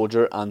be a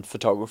soldier and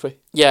photography.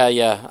 Yeah,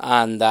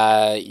 and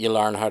you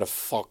learn how to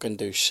fucking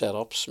do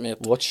sit-ups, mate.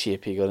 What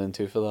shape he got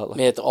into for that? Like?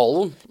 Mate,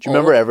 all of them. Do you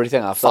remember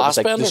everything after that? It was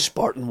like bender. the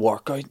Spartan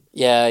workout.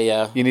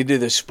 Yeah. You need to do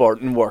the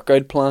Spartan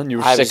workout plan. You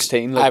were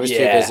 16. I was too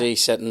busy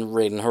sitting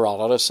reading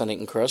Herodotus and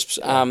eating crisps.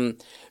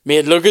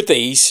 Mate, look at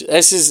these.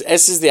 This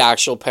is the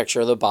actual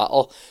picture of the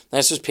battle.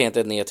 This was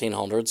painted in the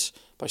 1800s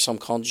by some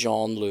cunt,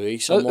 Jean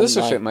Louis. This looks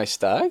like my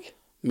stag.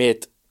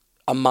 Mate,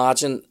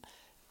 imagine...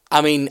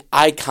 I mean,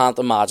 I can't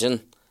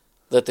imagine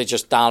that they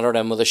just dandered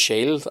in with a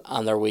shield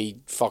and their wee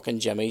fucking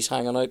jimmies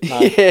hanging out now.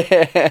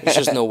 There's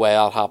just no way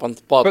that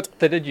happened. But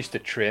they did used to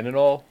train and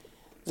all.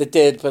 They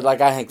did, but like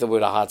I think they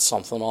would have had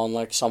something on,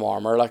 like some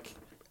armour, like...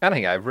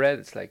 Anything I've read,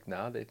 it's like,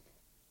 nah, they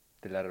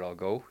let it all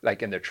go.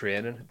 Like in their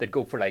training, they'd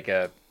go for like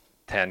a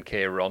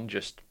 10k run,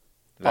 just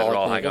let it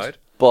all hang out.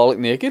 Bollock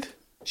naked?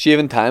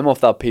 Shaving time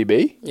off that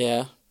PB?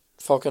 Yeah,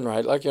 fucking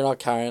right. Like, you're not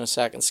carrying a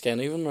second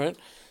skin even, right?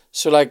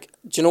 So, like,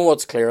 do you know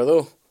what's clear,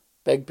 though?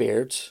 Big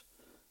beards.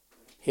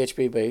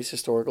 HBBs,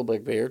 historical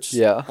big beards.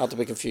 Yeah. Not to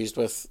be confused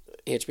with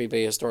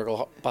HBB,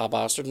 historical bad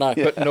bastard. Now,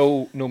 but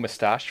no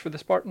moustache for the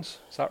Spartans,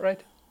 is that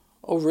right?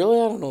 Oh, really?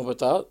 I don't know about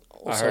that.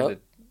 I heard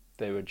that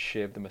they would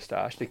shave the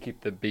moustache to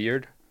keep the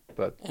beard,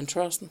 but...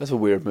 Interesting. That's a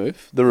weird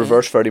move. The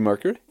reverse Freddie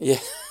Mercury. Yeah.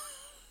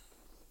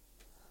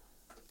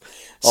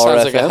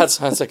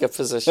 Sounds like a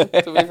position,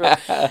 to be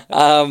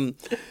fair.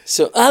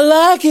 So, I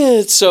like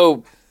it.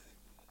 So,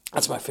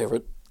 that's my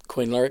favourite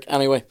Queen lyric.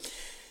 Anyway,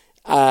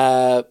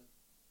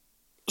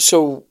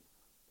 so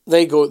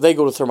they go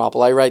to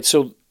Thermopylae, right?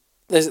 So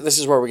this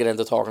is where we get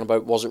into talking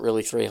about, was it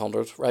really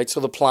 300, right? So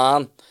the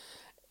plan,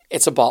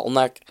 it's a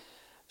bottleneck.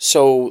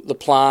 So the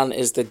plan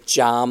is to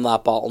jam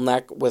that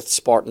bottleneck with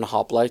Spartan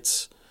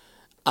hoplites,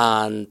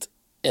 and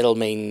it'll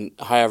mean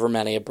however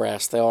many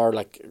abreast they are.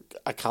 Like,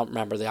 I can't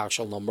remember the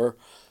actual number.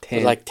 10.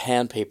 But like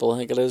 10 people, I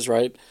think it is,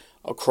 right?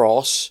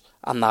 Across,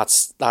 and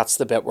that's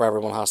the bit where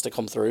everyone has to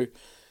come through.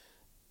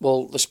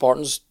 Well, the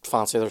Spartans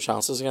fancy their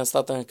chances against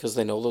that then, because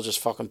they know they'll just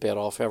fucking bait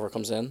off whoever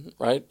comes in,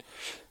 right?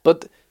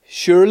 But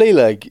surely,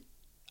 like,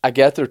 I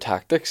get their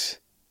tactics.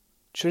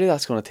 Surely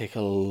that's going to take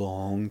a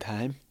long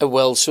time. It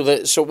will. So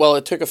it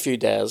took a few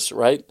days,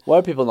 right? Why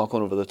are people not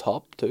going over the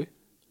top too?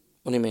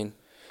 What do you mean?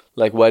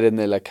 Like, why didn't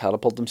they like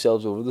catapult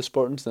themselves over the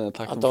Spartans and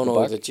attack I them don't from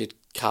know the back? that you'd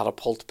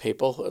catapult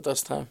people at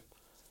this time.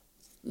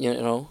 You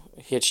know,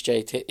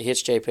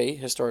 HJP,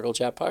 historical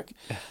jetpack.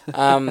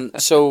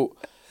 So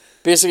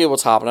basically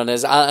what's happening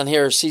is, and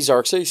here, see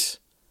Xerxes,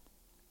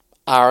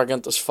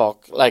 arrogant as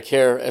fuck. Like,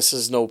 here, this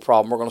is no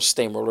problem, we're going to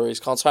steamroller these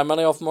cunts. How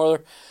many of them are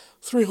there?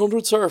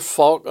 300, sir.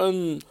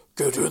 Fucking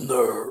get in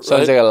there.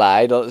 Sounds like a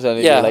lie, doesn't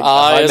it? Yeah, Like,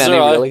 how is many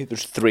there, really?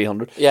 There's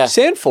 300. Yeah.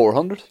 Saying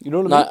 400, you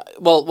know what I mean?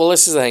 Well,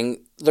 this is the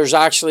thing. There's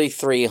actually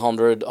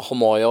 300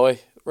 homoioi,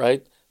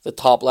 right? The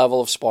top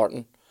level of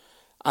Spartan.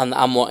 And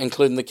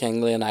including the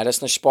king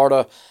Leonidas. Now,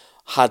 Sparta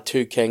had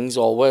two kings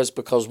always,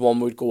 because one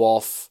would go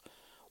off,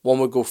 one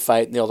would go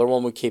fight, and the other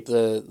one would keep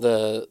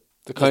the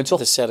council?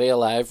 the city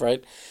alive,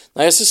 right?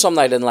 Now, this is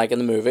something I didn't like in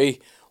the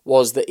movie,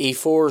 was the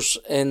ephors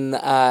in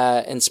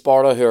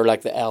Sparta, who are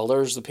like the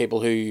elders, the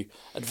people who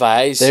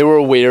advise. They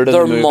were weird in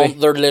the movie.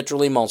 They're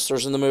literally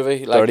monsters in the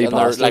movie. Like, Dirty and they're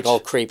like bastards. all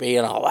creepy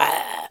and all,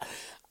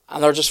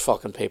 and they're just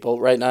fucking people,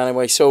 right now,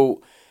 anyway.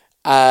 So,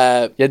 You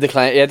had to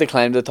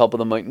climb to the top of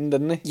the mountain,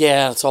 didn't he?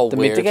 yeah, it's all To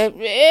meet weird. the guy.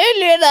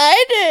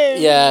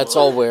 Leonidas! Yeah, it's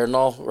all weird and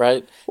all,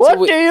 right? What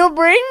So do you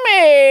bring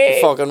me?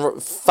 fucking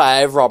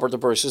 5 Robert the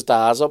Bruce's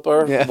dads up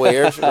there. Yeah.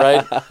 Weird,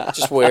 right?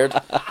 Just weird.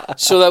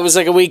 So that was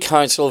like a wee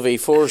council of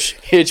E4s.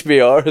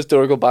 HBR,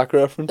 historical back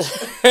reference.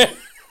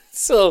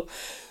 So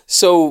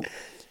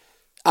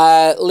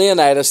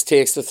Leonidas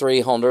takes the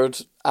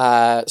 300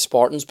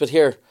 Spartans, but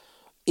here,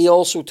 he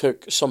also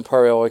took some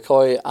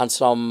Perioikoi and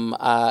some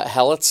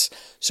Helots.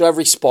 So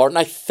every Spartan,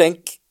 I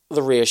think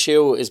the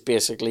ratio is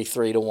basically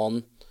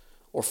 3-1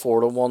 or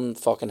 4-1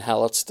 fucking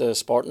Helots to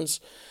Spartans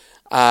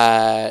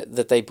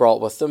that they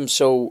brought with them.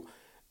 So,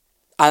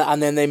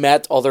 and then they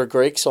met other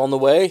Greeks on the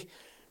way.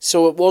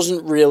 So it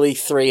wasn't really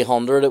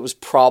 300, it was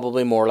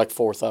probably more like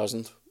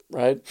 4,000,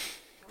 right?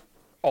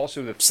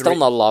 Also, the Still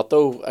not a lot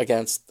though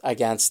against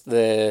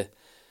the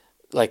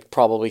like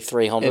probably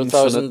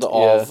 300,000 Infinite,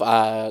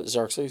 of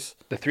Xerxes.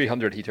 the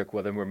 300 he took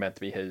with him were meant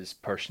to be his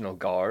personal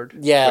guard.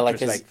 Yeah, which like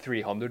was his- like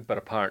 300, but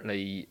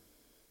apparently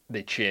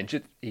they changed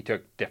it. He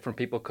took different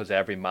people because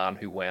every man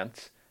who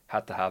went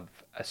had to have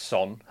a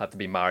son, had to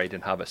be married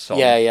and have a son.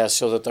 Yeah,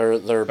 so that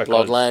their Because-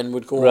 bloodline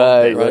would go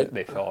Right, on, right?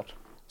 They thought.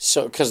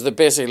 So because they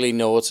basically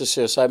know it's a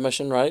suicide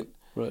mission, right?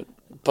 Right.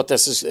 But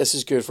this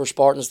is good for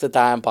Spartans. The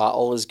die in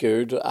battle is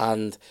good,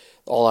 and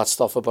all that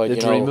stuff about The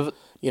dream of it.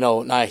 You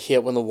know, now I hate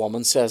when the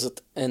woman says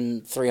it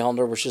in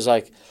 300, where she's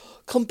like,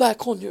 come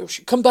back with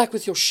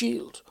your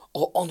shield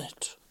or on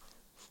it.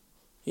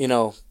 You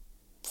know,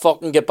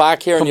 fucking get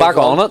back here. Come and you've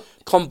back won. on it.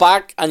 Come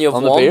back and you've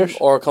On the won, beers.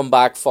 or come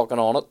back fucking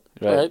on it.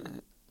 Right?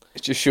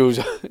 It just shows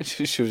up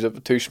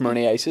with 2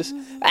 Smyrny ices.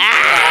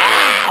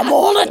 I'm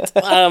on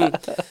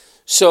it.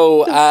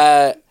 So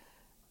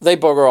they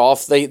bugger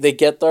off. They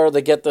get there.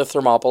 They get the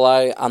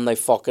Thermopylae, and they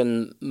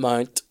fucking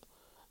mount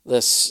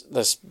this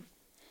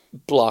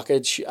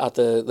blockage at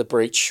the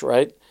breach,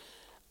 right?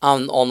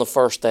 And on the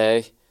first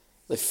day,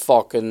 they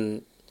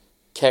fucking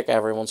kick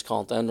everyone's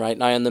content, right?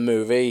 Now in the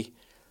movie,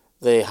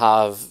 they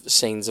have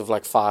scenes of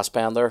like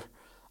Fassbender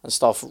and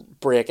stuff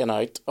breaking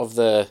out of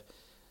the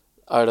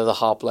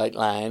hoplite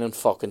line and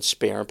fucking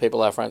spearing people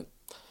left, right.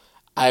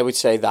 I would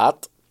say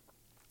that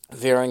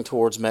veering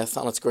towards myth,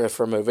 and it's great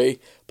for a movie,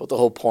 but the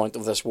whole point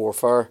of this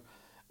warfare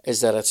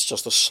is that it's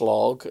just a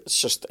slog. It's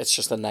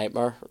just a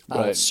nightmare, and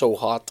Right. it's so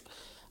hot,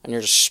 and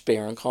you're just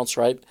spearing cunts,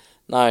 right?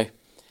 Now,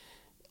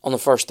 on the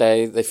first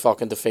day, they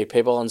fucking defeat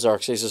people, and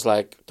Xerxes is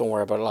like, don't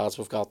worry about it, lads,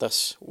 we've got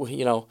this.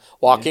 You know,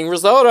 walking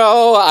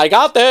risotto, I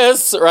got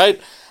this, right?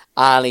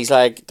 And he's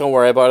like, don't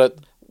worry about it,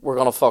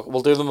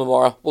 we'll do them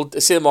tomorrow. We'll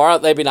see them tomorrow,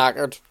 they be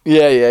knackered,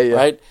 Yeah.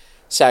 right?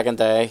 Second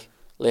day,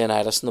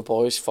 Leonidas and the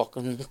boys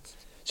fucking...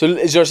 So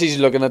Xerxes is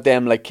looking at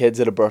them like kids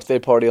at a birthday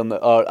party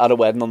or at a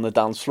wedding on the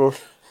dance floor.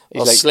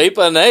 He's I'll like, sleep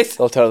at night.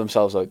 they'll tear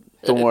themselves out.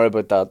 Don't worry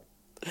about that.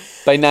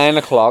 By 9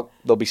 o'clock,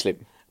 they'll be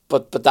sleeping.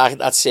 But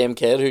that same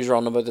kid who's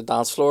running about the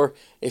dance floor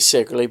is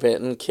secretly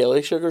baiting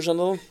Kaylee sugars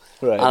into them.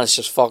 Right. And it's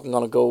just fucking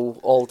gonna go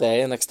all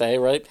day next day,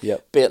 right?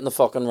 Yep. Baiting the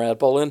fucking Red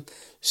Bull in.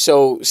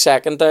 So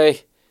second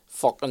day,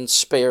 fucking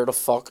spear the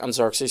fuck, and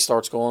Xerxes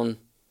starts going,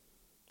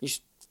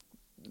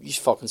 You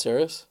fucking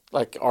serious?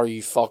 Like, are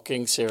you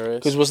fucking serious?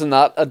 Because wasn't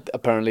that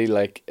apparently,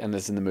 like, and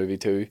it's in the movie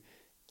too,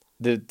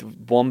 the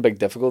one big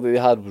difficulty they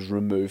had was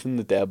removing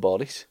the dead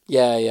bodies.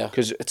 Yeah.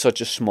 Because it's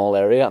such a small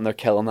area and they're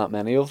killing that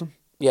many of them.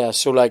 Yeah,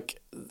 so like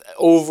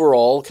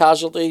overall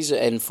casualties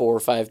in 4 or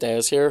 5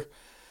 days here.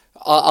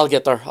 I'll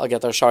get there.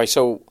 Sorry.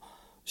 So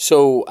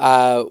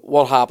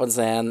what happens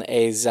then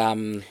is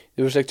There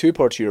was like 2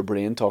 parts of your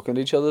brain talking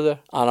to each other there.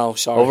 I know.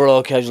 Sorry.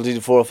 Overall casualties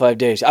in 4 or 5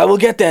 days. I will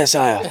get there,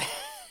 sire.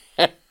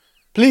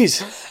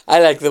 Please, I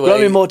like the grant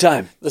way me more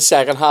time. the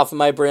second half of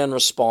my brain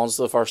responds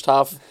to the first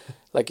half,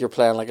 like you're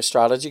playing like a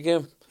strategy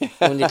game.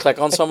 When you click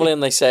on somebody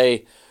and they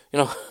say,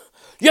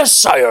 yes,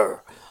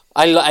 sire.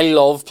 I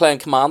love playing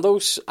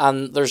commandos,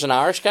 and there's an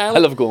Irish guy on I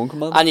it, love going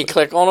command. and you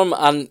click on him,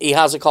 and he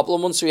has a couple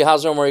of ones. So he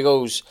has one where he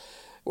goes,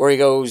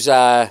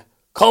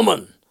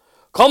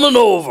 coming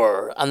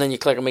over, and then you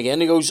click him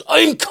again. He goes,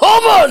 I'm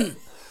coming.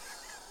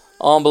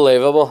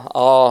 Unbelievable.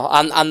 Oh,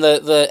 and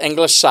the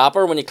English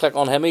sapper, when you click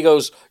on him, he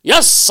goes,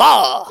 "Yes, sir."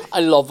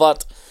 I love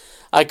that.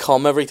 I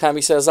come every time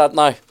he says that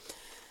now.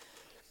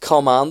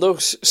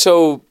 Commandos.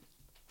 So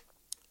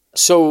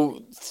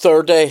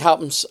third day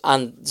happens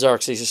and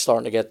Xerxes is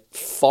starting to get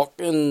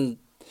fucking...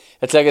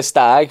 It's like a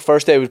stag.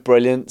 First day was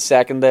brilliant.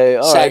 Second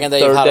day, Second day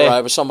third you've had day, a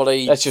ride with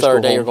somebody. let's just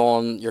Third go day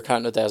home. you're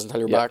counting the days until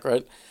you're back,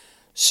 right?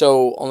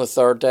 So on the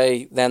third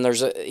day, then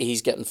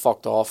he's getting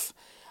fucked off.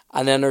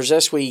 And then there's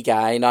this wee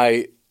guy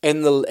now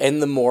in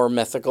the more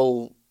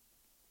mythical,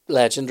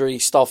 legendary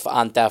stuff,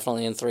 and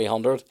definitely in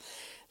 300.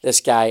 This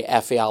guy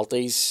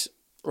Ephialtes,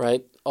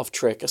 right, of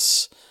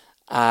Trachis,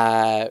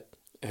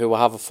 who we'll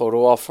have a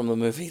photo of from the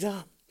movie.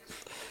 Dan.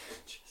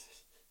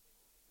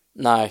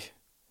 Now,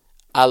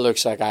 that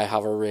looks like I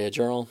have a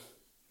rager on,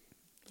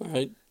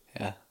 right?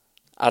 Yeah.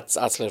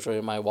 That's literally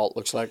what my Walt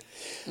looks like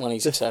when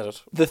he's excited.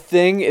 The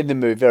thing in the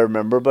movie I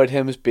remember about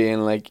him is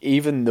being like,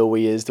 even though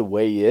he is the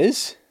way he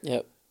is,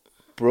 Yep.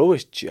 bro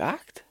is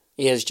jacked.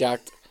 He is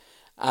jacked.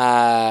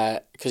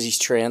 Because he's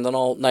trained and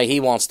all. Now, he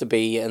wants to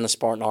be in the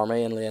Spartan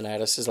army, and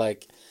Leonidas is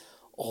like,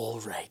 all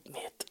right,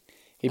 mate.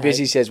 He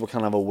basically says we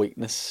can't have a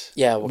weakness.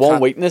 Yeah,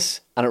 one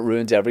weakness, and it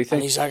ruins everything.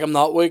 And he's like, I'm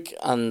not weak.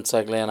 And it's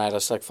like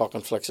Leonidas like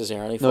fucking flicks his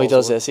ear and he No, he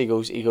falls does over. this.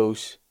 He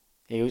goes,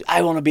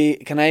 I want to be,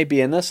 can I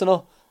be in this and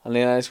all? And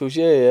Leonidas goes,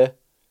 yeah.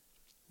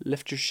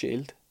 Lift your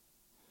shield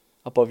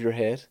above your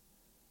head.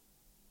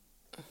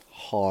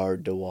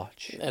 Hard to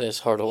watch. It is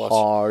hard to watch.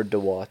 Hard to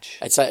watch.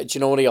 It's like, do you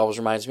know what he always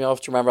reminds me of?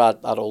 Do you remember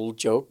that old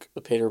joke, the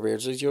Peter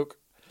Beardsley joke?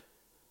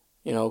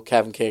 You know,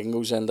 Kevin Keegan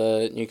goes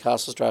into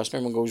Newcastle's dressing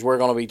room and goes, we're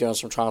going to be doing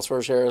some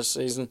transfers here this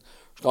season.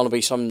 There's going to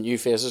be some new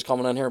faces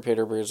coming in here. And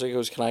Peter Beardsley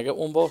goes, can I get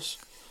one, boss?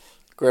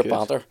 Great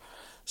banter.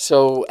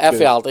 So,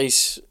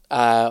 Ephialtes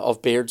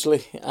of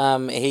Beardsley,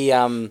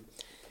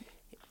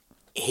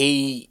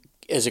 he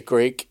is a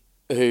Greek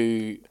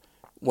who,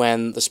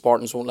 when the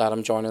Spartans won't let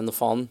him join in the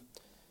fun,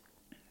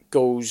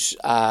 goes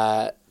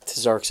to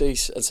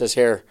Xerxes and says,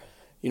 here,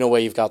 you know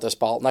where you've got this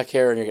bottleneck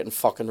here and you're getting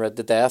fucking rid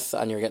to death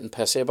and you're getting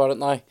pissy about it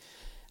now.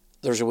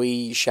 There's a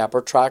wee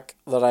shepherd track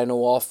that I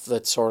know of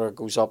that sort of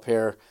goes up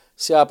here.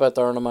 See that bit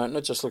there on the mountain?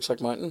 It just looks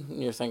like mountain.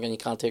 And you're thinking you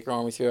can't take your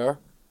army through there.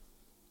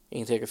 You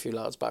can take a few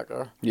lads back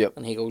there. Yep.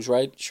 And he goes,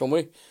 right, show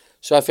me.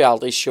 So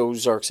Ephialtes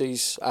shows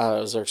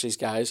Xerxes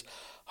guys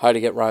how to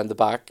get round the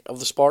back of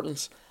the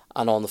Spartans.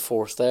 And on the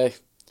fourth day,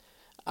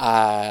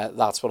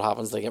 that's what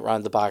happens. They get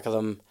round the back of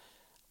them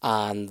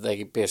and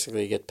they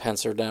basically get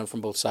pincered down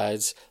from both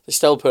sides. They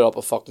still put up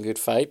a fucking good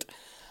fight.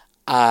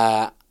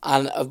 So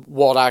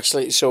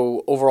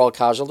overall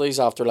casualties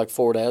after like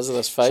 4 days of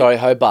this fight. Sorry,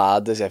 how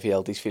bad does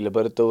Ephialtes feel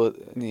about it though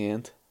in the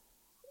end?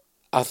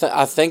 I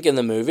think in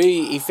the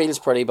movie he feels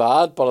pretty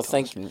bad, but I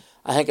think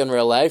in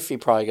real life he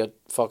probably got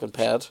fucking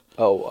paid.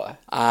 Oh, wow.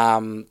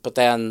 But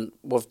then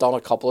we've done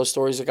a couple of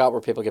stories like that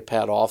where people get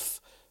paid off,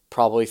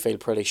 probably feel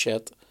pretty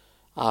shit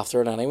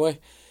after it anyway.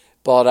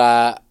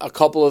 But a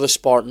couple of the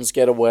Spartans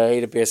get away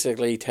to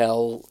basically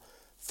tell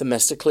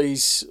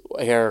Themistocles,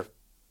 here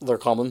they're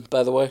coming,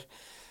 by the way.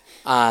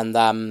 And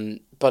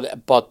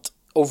but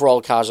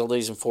overall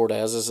casualties in 4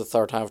 days, this is the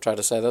third time I've tried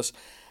to say this.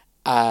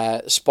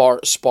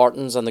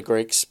 Spartans and the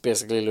Greeks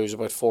basically lose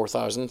about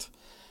 4,000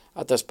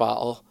 at this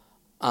battle,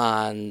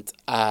 and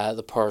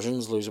the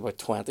Persians lose about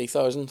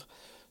 20,000.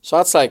 So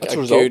that's like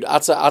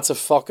that's a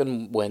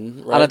fucking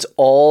win, right? And it's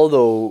all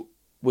though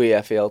with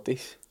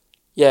Ephialtes.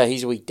 Yeah,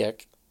 he's a wee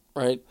dick,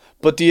 right?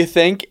 But do you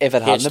think if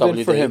it hadn't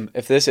been for HWD. him,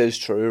 if this is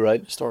true,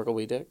 right, Historical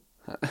wee dick.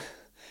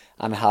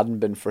 and it hadn't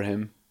been for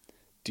him,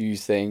 do you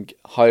think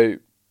how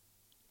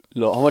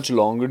much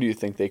longer do you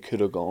think they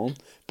could have gone?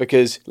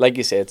 Because, like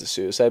you say, it's a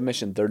suicide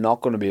mission. They're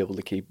not going to be able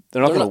to keep.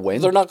 They're not going to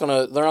win. They're not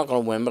going to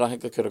win. But I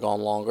think they could have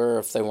gone longer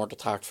if they weren't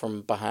attacked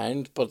from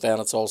behind. But then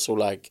it's also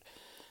like,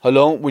 how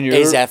long when you're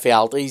is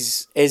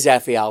Ephialtes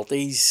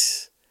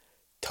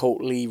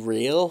totally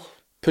real?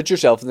 Put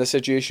yourself in this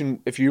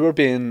situation. If you were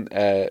being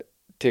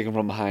taken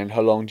from behind,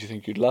 how long do you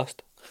think you'd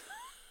last?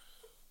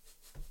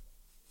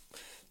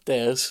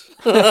 Days.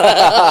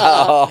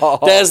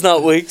 Days,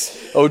 not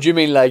weeks. Oh, do you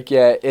mean like,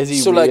 is he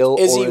so real?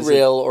 Like, is he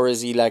real or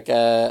is he like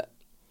a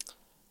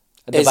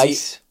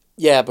device?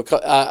 Because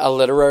a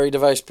literary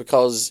device,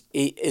 because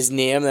his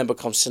name then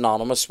becomes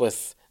synonymous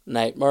with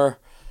nightmare.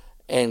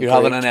 You're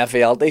having an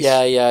Ephialtes?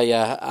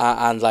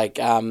 Yeah. And like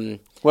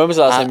when was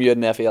the last time you had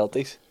an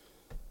Ephialtes?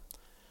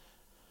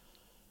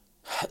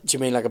 Do you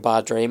mean like a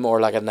bad dream or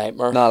like a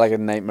nightmare? Not like a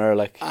nightmare,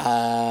 like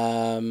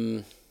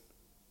bound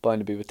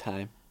to be with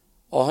time.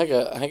 Oh, I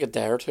think a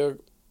day or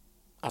two.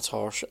 That's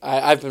harsh.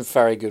 I've been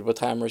very good with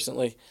time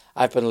recently.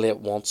 I've been late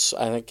once,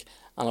 I think,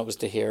 and it was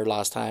to hear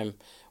last time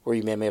where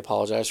you made me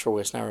apologise for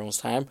wasting everyone's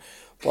time.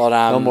 But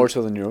no more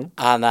so than your own.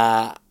 And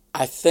I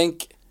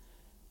think,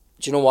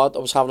 do you know what? I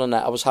was having an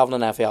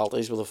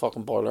Ephialtes with a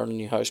fucking boiler in a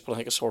new house, but I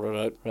think I sorted it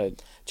out. Right.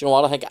 Do you know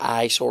what? I think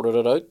I sorted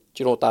it out. Do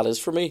you know what that is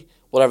for me?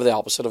 Whatever the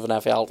opposite of an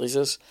Ephialtes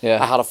is.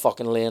 Yeah. I had a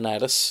fucking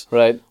Leonidas.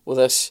 Right. With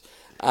this.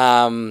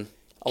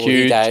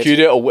 Cute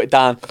it.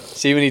 Dan,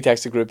 see when he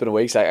texts the group in a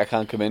week, he's like, I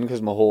can't come in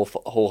because my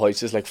whole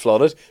house is like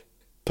flooded.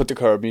 put the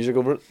Curb music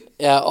over it.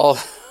 Yeah.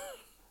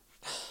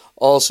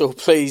 Also,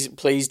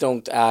 please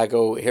don't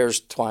go.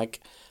 Here's Twank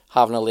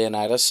having a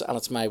Leonidas, and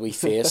it's my wee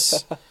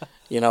face,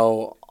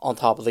 on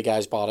top of the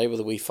guy's body with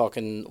a wee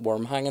fucking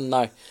worm hanging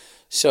now.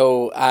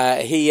 So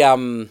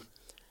so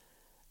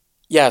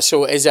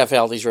is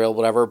FLD's real,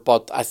 whatever,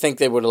 but I think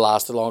they would have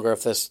lasted longer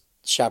if this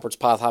Shepherd's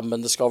Path hadn't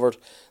been discovered.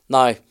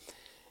 Now,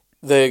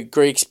 the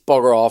Greeks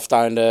bugger off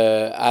down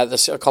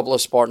to a couple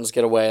of Spartans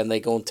get away, and they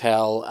go and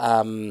tell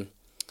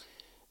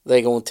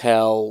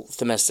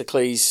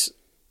Themistocles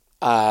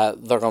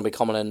they're going to be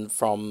coming in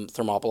from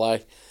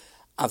Thermopylae,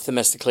 and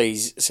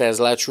Themistocles says,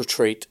 let's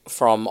retreat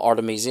from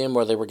Artemisium,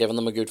 where they were giving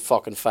them a good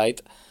fucking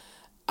fight.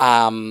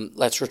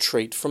 Let's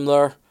retreat from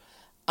there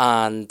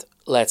and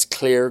let's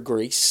clear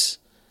Greece.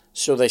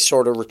 So they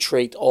sort of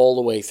retreat all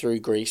the way through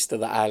Greece to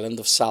the island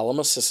of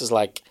Salamis. This is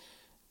like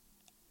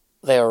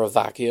they are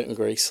evacuating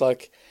Greece,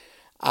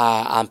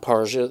 and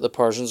Persia. The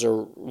Persians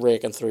are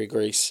raking through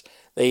Greece.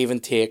 They even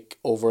take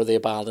over the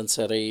abandoned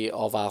city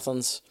of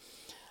Athens,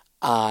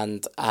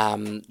 and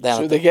then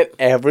so they get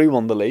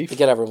everyone to leave. They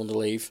get everyone to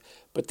leave,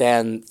 but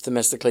then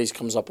Themistocles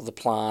comes up with a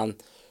plan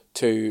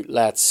to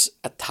let's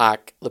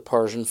attack the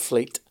Persian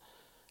fleet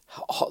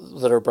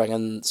that are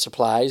bringing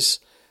supplies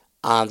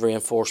and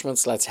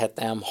reinforcements. Let's hit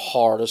them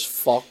hard as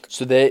fuck.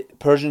 So the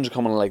Persians are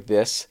coming like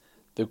this.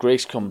 The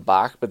Greeks come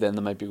back, but then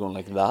they might be going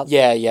like that.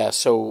 Yeah.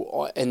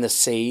 So in the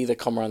sea, they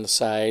come around the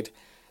side.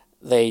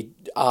 They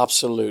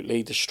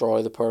absolutely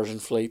destroy the Persian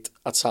fleet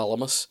at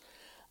Salamis.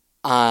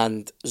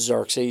 And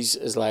Xerxes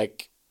is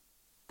like,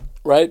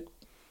 right,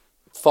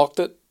 fucked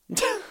it.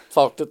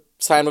 Fucked it.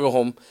 It's time to go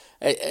home.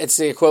 It's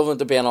the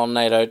equivalent of being on a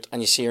night out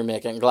and you see your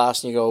mate getting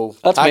glass and you go,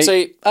 That's taxi.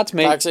 Me. That's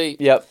me. Taxi.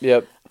 Yep.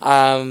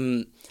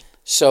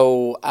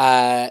 So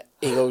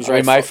he goes,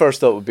 right. My first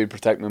thought would be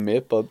protecting my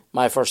mate, but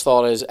my first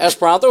thought is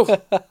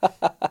Esperanto.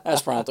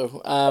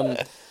 Esperanto.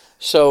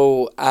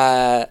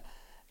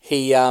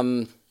 He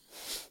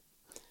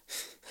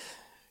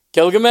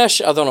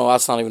Gilgamesh. I don't know.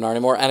 That's not even there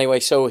anymore. Anyway,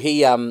 so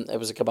he it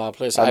was a kebab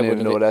place. I didn't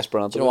even know what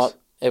Esperanto. Do you know what?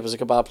 It was a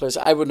kebab place.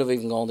 I wouldn't have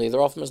even gone to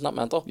either of them. Isn't that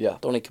mental? Yeah.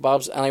 Don't eat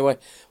kebabs. Anyway,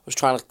 was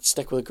trying to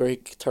stick with a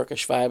Greek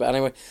Turkish vibe.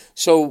 Anyway,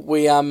 so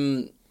we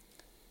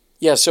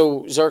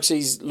so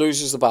Xerxes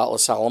loses the Battle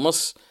of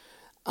Salamis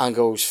and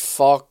goes,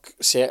 fuck.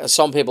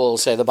 Some people will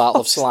say the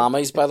Battle of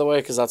Salamis, by the way,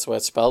 because that's the way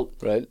it's spelled.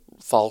 Right.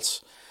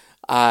 False.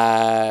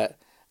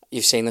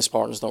 You've seen the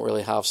Spartans don't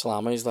really have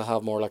salamis. They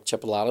have more like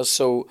chipolatas.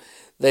 So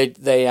they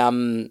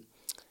lose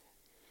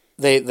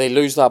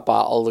that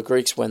battle. The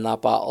Greeks win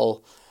that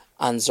battle,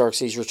 and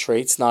Xerxes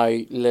retreats. Now,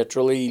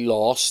 literally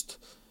lost.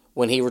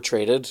 When he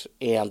retreated,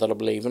 he ended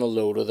up leaving a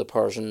load of the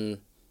Persian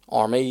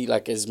army,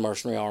 like his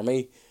mercenary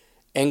army,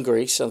 in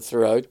Greece and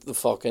throughout the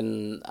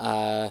fucking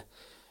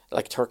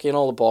like Turkey and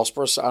all the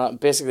Bosporus,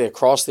 basically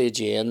across the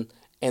Aegean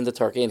into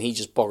Turkey, and he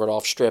just buggered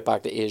off straight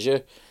back to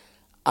Asia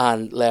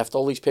and left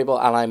all these people.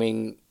 And I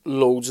mean,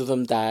 loads of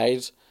them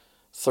died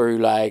through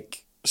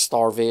like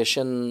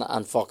starvation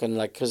and fucking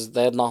like, because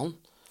they had nothing.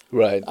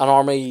 Right. An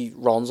army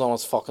runs on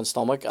its fucking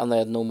stomach and they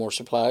had no more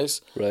supplies.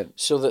 Right.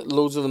 So that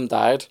loads of them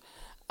died.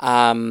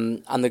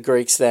 And the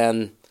Greeks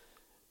then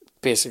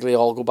basically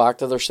all go back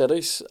to their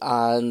cities,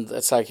 and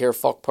it's like, here,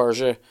 fuck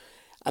Persia.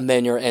 And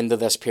then you're into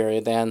this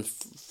period then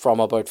from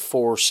about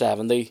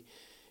 470,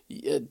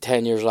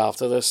 10 years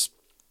after this.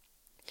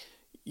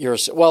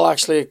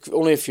 Actually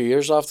only a few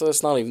years after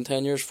this, not even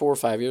 10 years, 4 or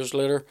 5 years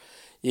later,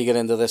 you get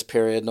into this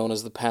period known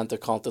as the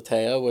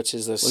Pentacontatea, which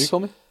is this... What do you call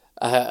me?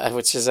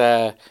 Which is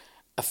a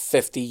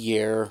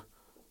 50-year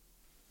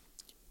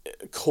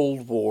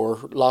Cold War,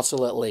 lots of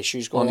little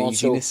issues going on.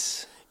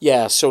 Uneasiness.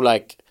 So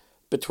like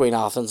between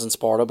Athens and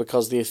Sparta,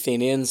 because the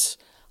Athenians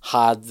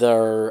had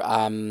their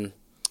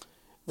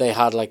they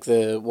had like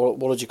the what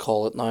did you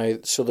call it now?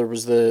 So there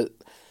was the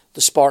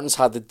Spartans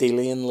had the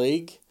Delian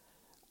League,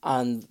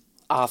 and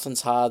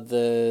Athens had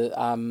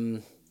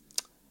the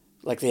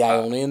like the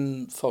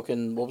Ionian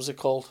fucking, what was it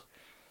called?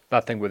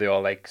 That thing where they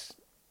all like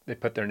they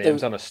put their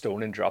names on a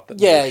stone and dropped it.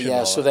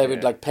 Yeah. So they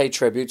would like pay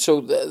tribute. So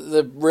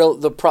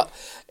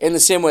in the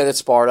same way that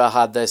Sparta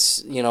had this,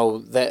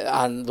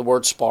 and the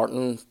word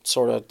Spartan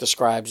sort of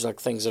describes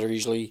like things that are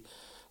usually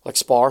like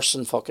sparse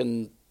and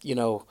fucking,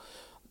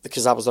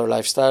 because that was their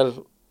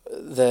lifestyle.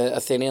 The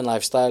Athenian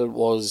lifestyle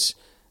was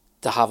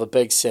to have a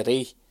big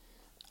city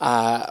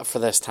for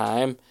this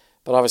time.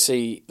 But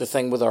obviously the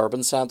thing with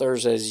urban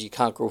centres is you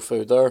can't grow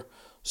food there,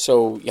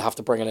 so you have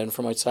to bring it in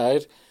from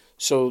outside.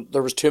 So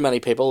there was too many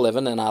people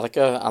living in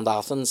Attica and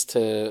Athens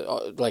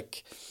to,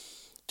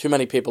 too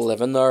many people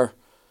living there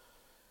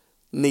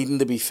needing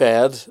to be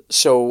fed.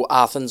 So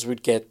Athens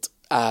would get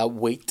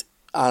wheat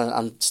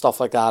and stuff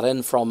like that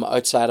in from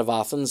outside of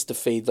Athens to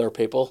feed their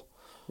people.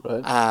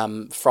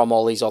 Right. From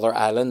all these other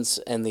islands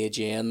in the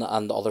Aegean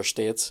and other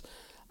states.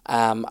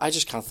 I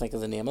just can't think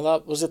of the name of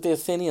that. Was it the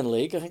Athenian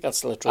League? I think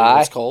that's literally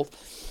what it's called.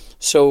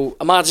 So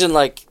imagine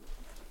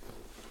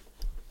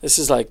this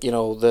is like,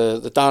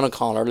 the Dan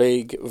O'Connor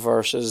League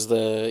versus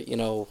the,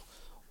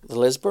 the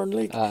Lisburn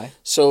League. Aye.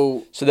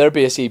 So So they're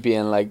basically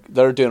being like,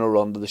 they're doing a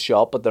run to the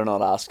shop, but they're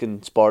not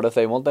asking Sparta if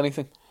they want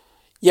anything.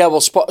 yeah,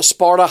 well,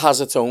 Sparta has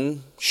its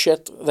own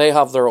shit. They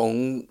have their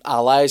own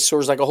allies. So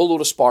there's like a whole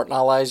load of Spartan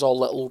allies, all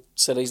little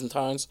cities and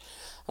towns,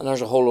 and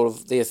there's a whole load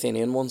of the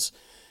Athenian ones.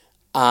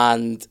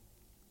 And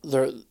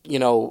there,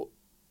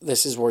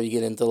 this is where you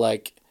get into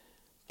like,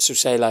 so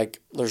say like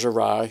there's a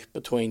row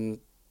between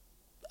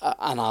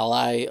an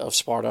ally of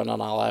Sparta and an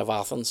ally of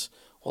Athens.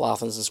 Well,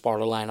 Athens and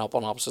Sparta line up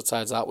on opposite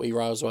sides of that wee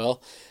row as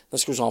well.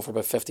 This goes on for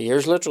about 50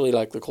 years, literally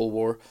like the Cold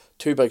War.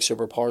 Two big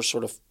superpowers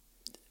sort of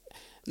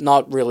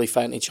not really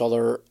fighting each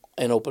other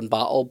in open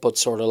battle, but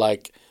sort of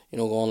like,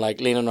 going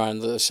like leaning around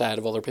the side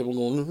of other people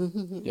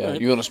going, Yeah,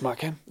 right? you gonna smack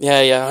him?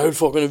 Yeah, how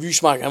fucking, if you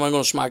smack him, I'm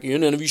going to smack you,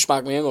 and then if you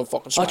smack me, I'm going to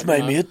fucking smack That's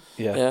you. my mate.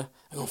 Yeah. Yeah,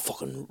 I'm going to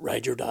fucking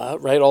ride your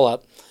dad, right, all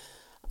that.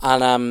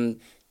 And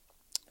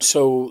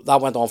so that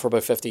went on for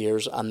about 50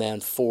 years, and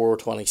then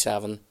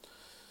 427,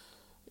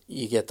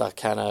 you get that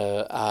kind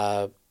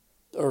of,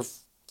 or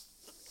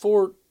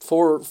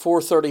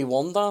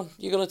 431, Dan,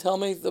 you going to tell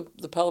me, the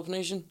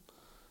Peloponnesian?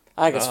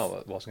 I guess. No,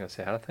 I wasn't going to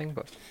say anything,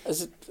 but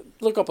Is it,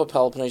 look up a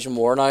Peloponnesian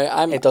War. Now,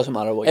 It doesn't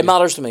matter what. it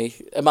matters to me.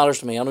 It matters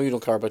to me. I know you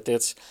don't care about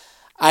dates.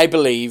 I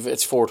believe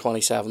it's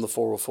 427 to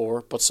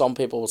 404, but some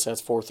people will say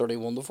it's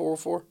 431 to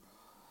 404.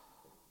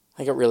 I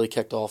think it really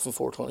kicked off in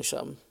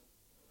 427.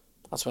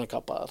 That's when it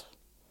got bad.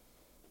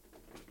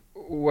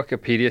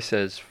 Wikipedia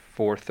says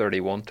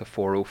 431 to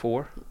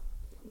 404.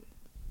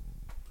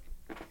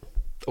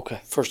 Okay.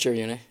 First year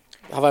uni.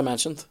 Have I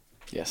mentioned?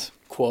 Yes.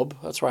 Quub.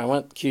 That's where I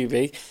went.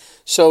 QB.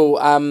 So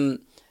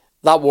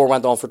that war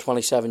went on for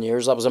 27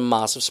 years. That was a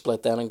massive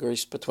split then in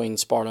Greece between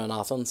Sparta and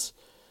Athens.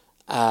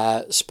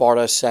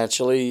 Sparta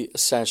essentially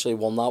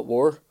won that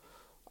war,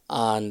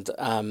 and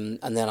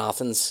then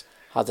Athens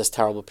had this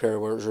terrible period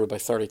where it was ruled by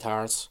 30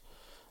 tyrants.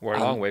 We're a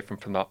long way from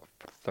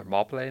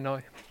Thermopylae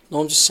now.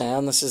 No, I'm just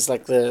saying this is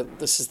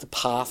the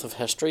path of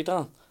history,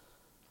 Dan.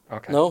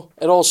 Okay. No,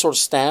 it all sort of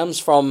stems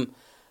from.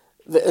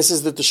 This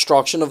is the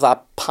destruction of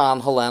that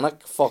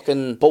pan-Hellenic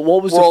fucking. But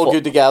what was we're the all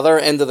good together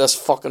into this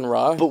fucking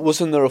row. But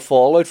wasn't there a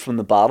fallout from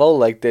the battle?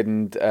 Like,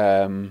 didn't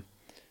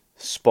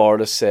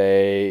Sparta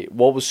say,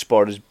 what was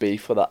Sparta's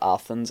beef with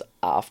Athens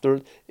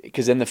after?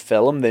 Because in the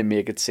film they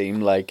make it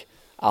seem like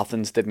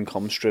Athens didn't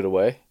come straight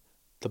away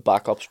to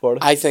back up Sparta.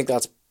 I think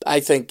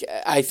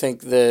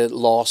the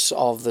loss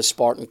of the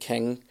Spartan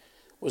king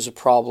was a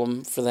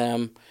problem for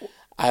them.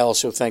 I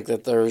also think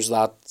that there's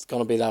going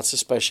to be that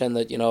suspicion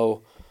that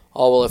oh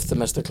well, if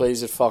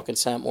Themistocles had fucking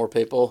sent more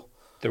people.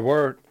 There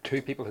were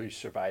two people who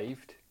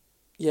survived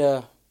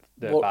Yeah.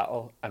 the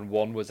battle, and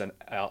one was an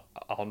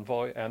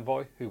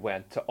envoy who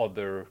went to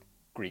other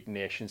Greek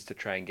nations to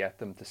try and get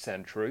them to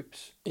send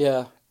troops.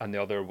 Yeah. And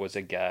the other was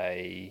a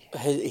guy.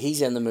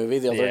 He's in the movie.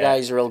 The other Yeah.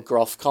 guy's a real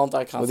gruff cunt.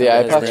 I can't With think the of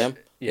eye his patch?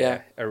 name.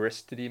 Yeah,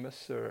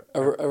 Aristodemus or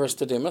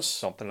Aristodemus.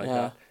 something like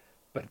Yeah. that.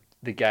 But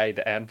the guy,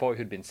 the envoy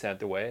who'd been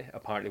sent away,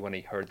 apparently when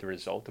he heard the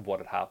result of what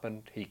had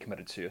happened, he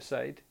committed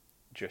suicide,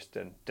 just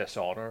in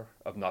dishonour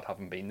of not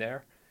having been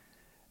there.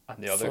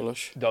 And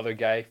Foolish. the other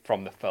guy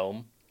from the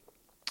film,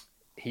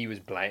 he was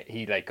blind.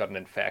 He got an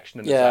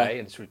infection in Yeah. his eye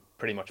and was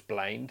pretty much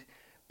blind.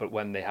 But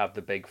when they have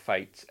the big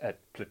fight at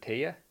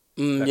Plataea,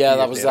 Yeah,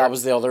 that was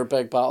the other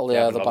big battle.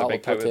 Yeah, the another Battle big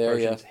of fight with Plataea. Yeah.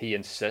 Persians, he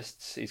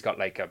insists he's got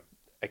like a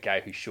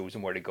guy who shows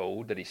him where to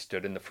go. That he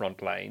stood in the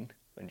front line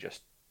and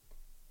just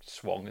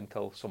swung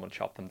until someone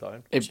chopped him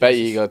down. I bet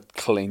you got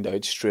cleaned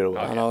out straight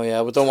away. I know.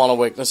 Yeah, we don't want a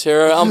weakness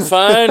here. I'm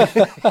fine.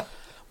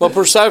 My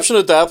perception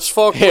of depths,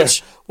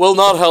 which will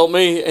not help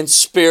me in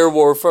spear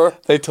warfare.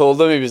 They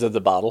told him he was at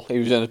the battle. He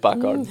was in his back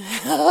garden.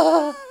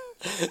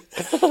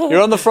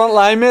 You're on the front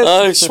line,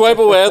 mate. Swipe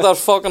away that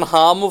fucking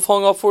ham we've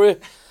hung up for you.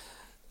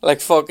 Like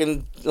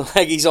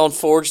he's on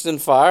Forged in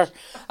Fire.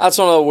 That's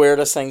one of the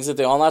weirdest things to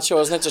do on that show,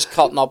 isn't it? Just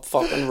cutting up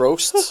fucking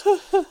roasts.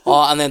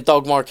 And then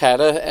Doug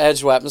Marquetta,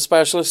 Edge Weapon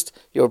Specialist.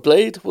 Your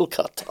blade will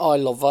cut. Oh, I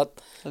love that.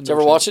 Did you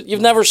ever watch it?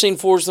 You've never seen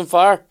Forged in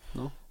Fire?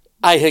 No.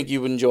 I think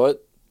you would enjoy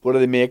it. What do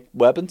they make?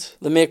 Weapons?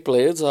 They make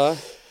blades, I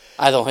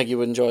don't think you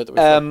would enjoy it.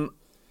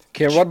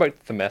 Kieran, what about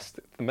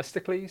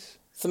Themistocles?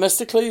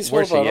 Themistocles?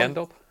 Where's he what about him? end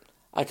up?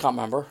 I can't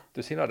remember.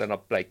 Does he not end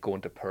up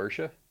going to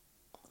Persia?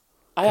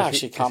 I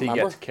actually can't he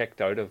remember. gets kicked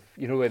out of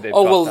where they've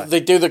Oh got well, that- they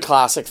do the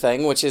classic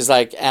thing, which is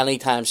like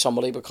anytime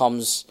somebody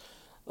becomes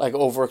like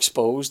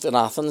overexposed in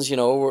Athens,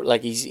 where,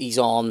 like he's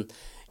on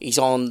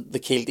the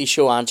Keelty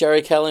show and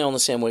Jerry Kelly on the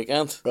same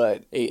weekend.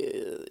 Right.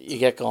 You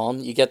get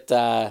gone. You get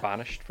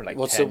banished for like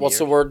what's 10 the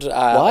years. word?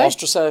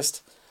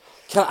 Ostracized.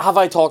 Have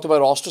I talked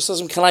about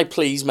ostracism? Can I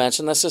please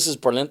mention this? This is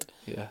brilliant.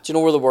 Yeah. Do you know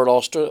where the word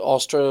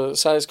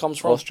ostracized comes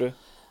from? Austria.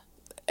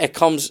 It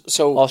comes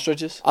so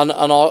Ostriches. an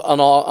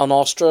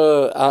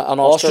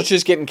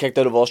Ostriches getting kicked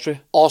out of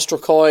Austria.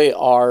 ostracoi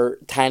are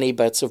tiny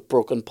bits of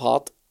broken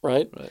pot,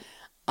 right? Right.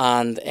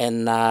 And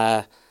in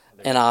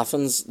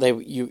Athens,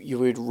 you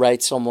would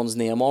write someone's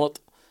name on it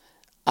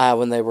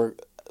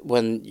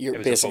when you're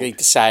was a basically vote.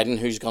 deciding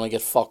who's going to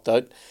get fucked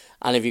out,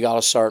 and if you got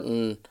a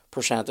certain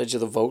percentage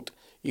of the vote,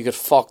 you get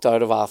fucked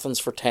out of Athens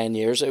for 10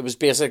 years. It was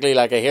basically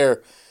like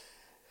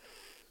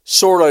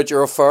sort out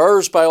your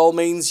affairs, by all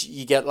means,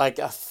 you get like,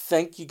 I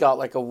think you got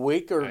like a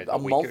week or a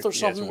week month or yeah,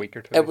 something. it's a week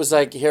or two. It was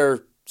like,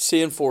 here,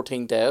 see in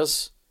 14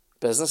 days,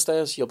 business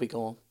days, you'll be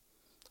gone.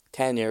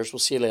 10 years, we'll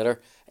see you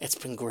later. It's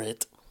been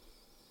great.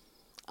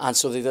 And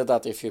so they did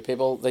that to a few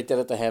people. They did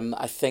it to him.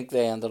 I think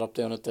they ended up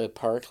doing it to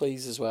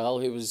Pericles as well,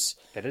 who was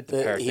They did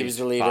the he was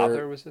the leader.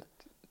 father, was it?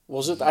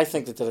 Was it? I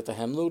think they did it to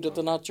him though, did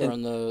they not,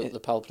 during the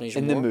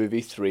Peloponnesian In War? the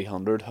movie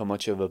 300, how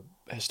much of a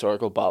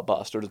historical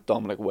bastard is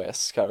Dominic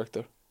West's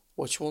character?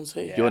 Which one's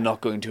he? Yeah. You're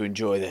not going to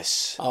enjoy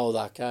this. Oh,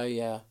 that guy,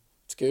 yeah.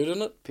 It's good,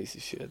 isn't it? Piece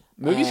of shit.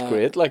 Movie's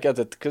great, like,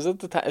 because at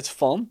the time, it's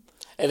fun.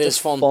 It It's is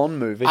fun. Fun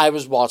movie. I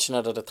was watching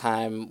it at a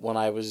time when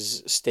I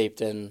was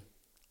steeped in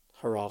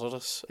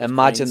Herodotus.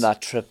 Imagine Queens.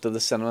 that trip to the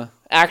cinema.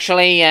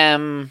 Actually,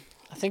 I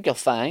think you'll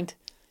find.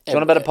 Do you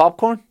want a bit of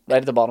popcorn? Right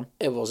at the bottom.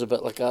 It was a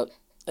bit like that,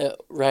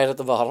 right at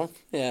the bottom.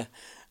 Yeah.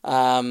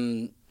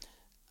 I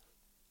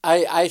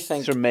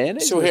think. Is there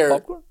mayonnaise so in this here,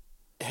 popcorn?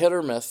 hit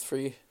or myth for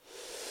you?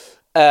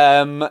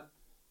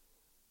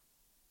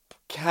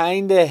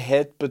 Kind of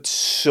hit, but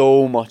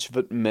so much of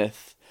it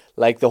myth.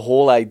 Like, the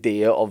whole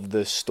idea of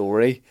the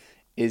story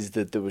is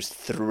that there was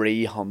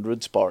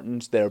 300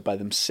 Spartans there by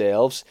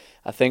themselves.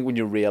 I think when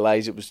you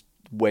realise it was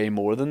way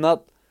more than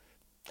that.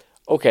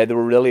 Okay, they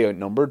were really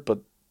outnumbered, but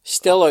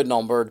Still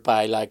outnumbered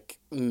by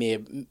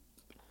maybe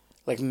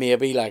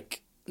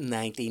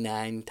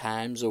 99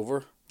 times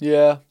over.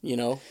 yeah, You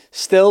know.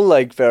 still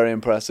like very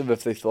impressive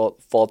if they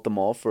fought them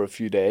off for a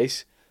few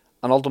days,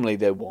 and ultimately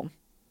they won.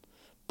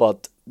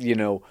 But you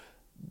know,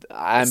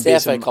 It's the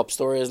FA Cup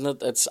story, isn't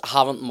it? It's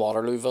having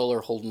Waterlooville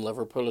or holding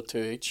Liverpool at 2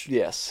 each.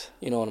 Yes,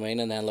 You know what I mean?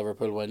 And then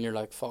Liverpool win, you're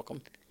like, fuck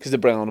them. because they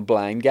bring on a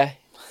blind guy.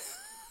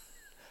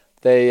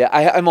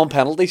 I'm on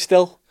penalty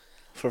still.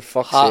 For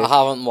fuck's sake.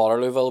 Having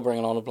Waterlooville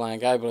bringing on a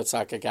blind guy, but it's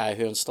like a guy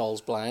who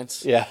installs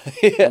blinds. Yeah,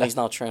 And he's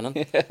not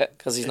training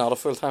because he's not a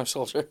full-time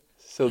soldier.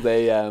 So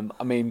they, I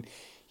mean,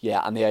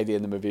 yeah, and the idea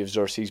in the movie of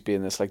Xerxes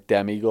being this like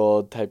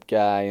demigod type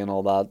guy and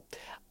all that.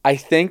 I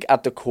think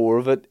at the core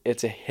of it,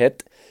 it's a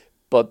hit,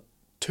 but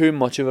too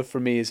much of it for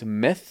me is a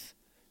myth.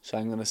 So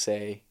I'm gonna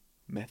say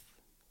myth.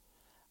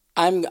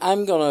 I'm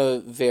gonna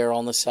veer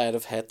on the side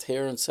of hit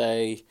here and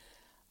say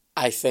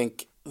I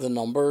think the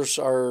numbers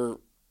are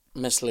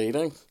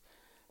misleading.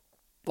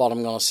 But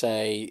I'm gonna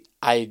say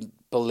I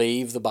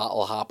believe the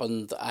battle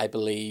happened. I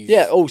believe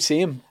Yeah. Oh,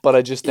 same. But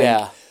I just think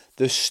Yeah.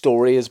 the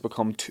story has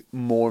become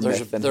more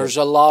myth than there's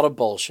hit. a lot of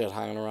bullshit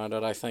hanging around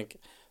it, I think.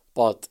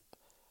 But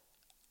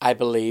I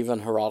believe in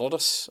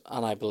Herodotus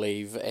and I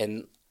believe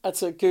in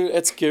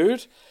it's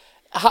good.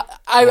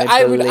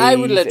 I would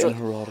believe in literally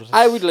Herodotus.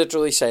 I would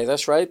literally say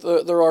this, right?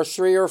 There are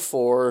 3 or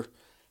 4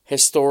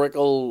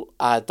 historical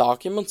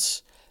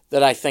documents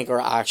that I think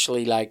are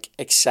actually like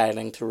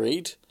exciting to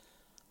read.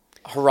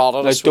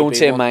 Herodotus. Now, would don't be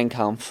say one. Mein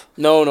Kampf.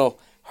 No.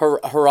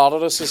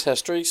 Herodotus's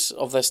histories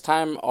of this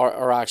time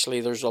are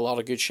actually, there's a lot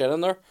of good shit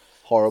in there.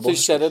 Horrible.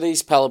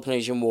 Thucydides'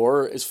 Peloponnesian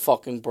War is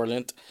fucking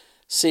brilliant.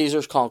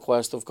 Caesar's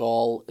conquest of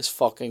Gaul is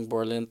fucking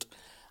brilliant.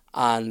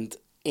 And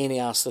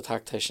Aeneas the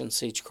Tactician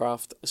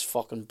Siegecraft is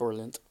fucking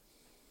brilliant.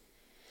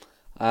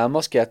 I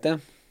must get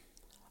them.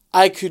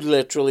 I could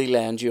literally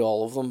lend you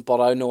all of them,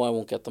 but I know I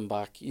won't get them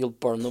back. You'll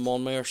burn them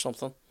on me or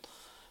something.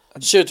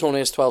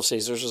 Suetonius 12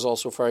 Caesars is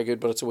also very good,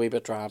 but it's a wee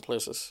bit dry in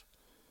places.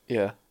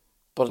 Yeah.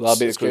 But That'll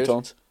be the it's good.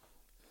 croutons.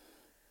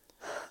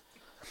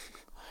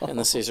 In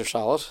the Caesar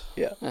salad.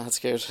 Yeah. That's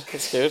good.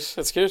 It's good.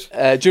 It's good.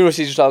 Do you know where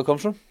Caesar salad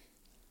comes from?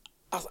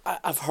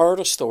 I've heard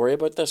a story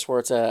about this where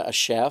it's a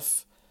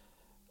chef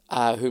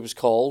who was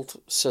called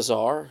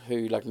Caesar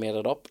who made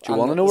it up. Do you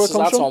want to know where it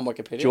comes That's from? on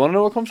Wikipedia. Do you want to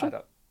know where it comes I from?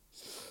 don't.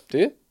 Do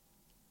you?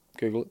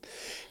 Google it.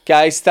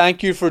 Guys,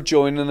 thank you for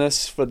joining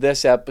us for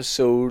this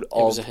episode It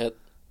was a of hit.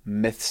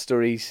 Myth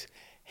Stories.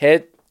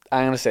 Hit,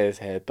 I'm going to say it's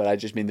a hit, but I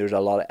just mean there's a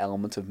lot of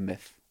elements of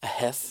myth. A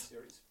hit.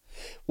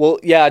 Well,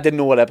 yeah, I didn't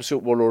know what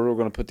order we're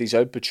going to put these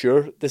out, but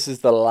sure, this is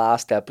the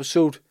last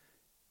episode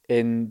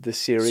in the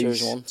series.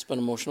 Series 1. It's been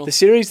emotional. The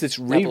series that's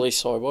Nepalese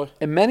soy boy.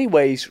 in many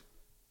ways,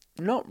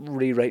 not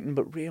rewriting,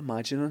 but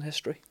reimagining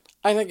history.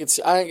 I think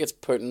it's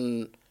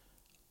putting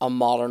a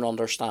modern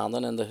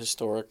understanding into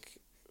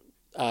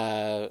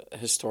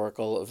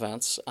historical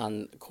events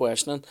and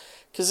questioning,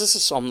 because this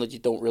is something that you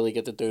don't really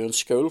get to do in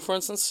school. For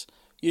instance,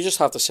 you just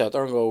have to sit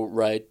there and go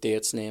write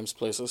dates, names,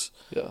 places,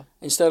 Yeah.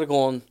 instead of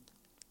going,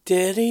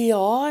 did he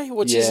I?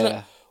 Which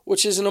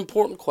is an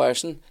important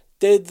question.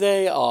 Did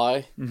they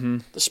I? Mm-hmm.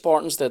 The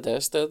Spartans did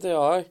this. Did they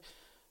I?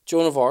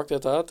 Joan of Arc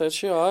did that. Did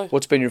she I?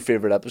 What's been your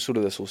favourite episode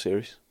of this whole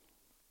series?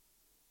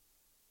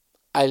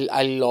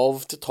 I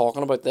loved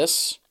talking about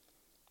this.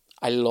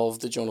 I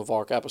loved the Joan of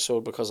Arc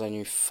episode because I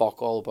knew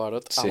fuck all about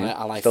it, Same.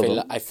 and I Still feel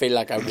don't. I feel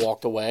like I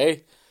walked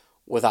away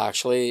with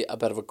actually a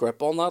bit of a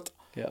grip on that.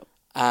 Yeah.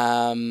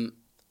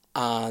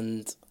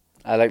 And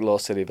I like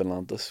Lost City of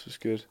Atlantis. It was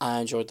good.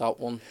 I enjoyed that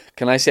one.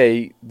 Can I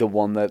say the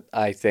one that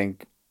I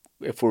think,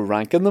 if we're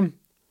ranking them,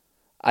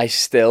 I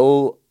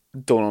still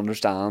don't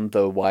understand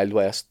the Wild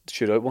West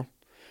shootout one.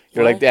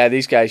 You're Why? like, yeah,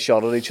 these guys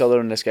shot at each other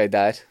and this guy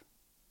died.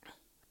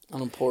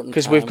 An important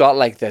Because we've time. got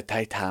like the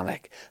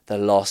Titanic, the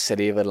Lost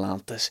City of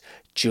Atlantis,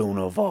 Joan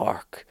of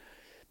Arc.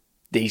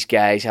 These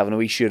guys having a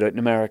wee shootout in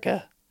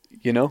America,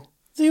 you know?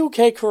 The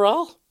OK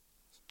Corral.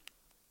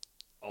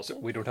 Also,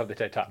 we don't have the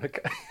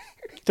Titanic.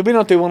 Did we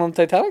not do one on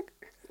Titanic?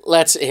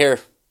 Let's hear.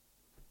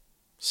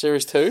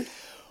 Series 2.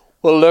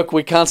 Well, look,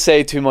 we can't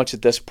say too much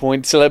at this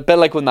point. It's a bit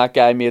like when that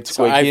guy made So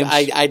Squid Games.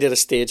 I did a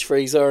stage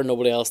freeze there and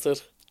nobody else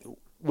did.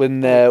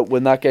 When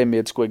that guy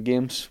made Squid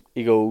Games,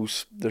 he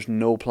goes, "There's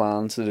no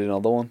plans to do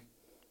another one,"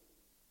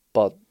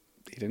 but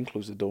he didn't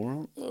close the door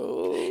on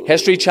it.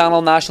 History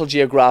Channel, National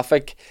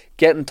Geographic,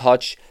 get in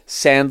touch,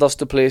 send us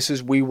to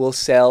places. We will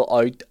sell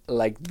out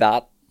like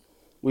that.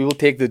 We will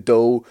take the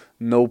dough,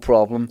 no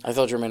problem. I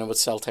thought Jermaine would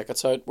sell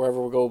tickets out wherever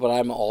we go, but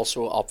I'm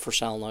also up for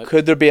selling out.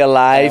 Could there be a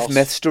live Chaos.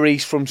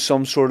 mysteries from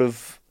some sort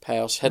of Pay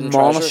us. Hidden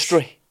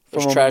monastery? treasures.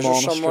 There's From a treasures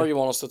monastery? somewhere you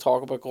want us to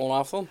talk about going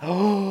after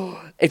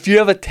them? If you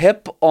have a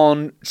tip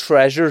on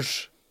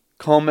treasures,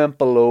 comment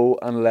below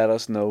and let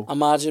us know.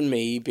 Imagine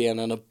me being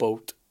in a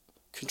boat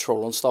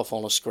controlling stuff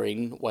on a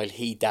screen while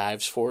he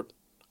dives for it.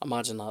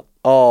 Imagine that.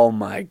 Oh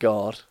my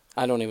god.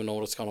 I don't even know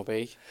what it's going to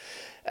be.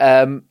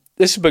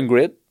 This has been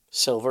great.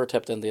 Silver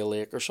tipped into a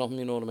lake or something,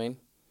 you know what I mean?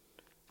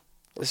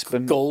 This has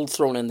been Gold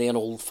thrown into an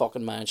old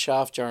fucking mine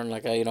shaft during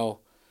like a,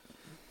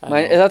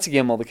 that's a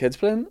game all the kids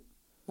playing.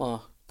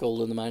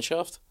 gold in the mine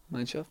shaft.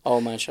 Mine shaft.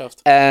 Oh, mine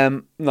shaft.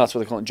 That's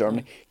what they call it in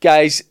Germany.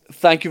 Guys,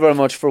 thank you very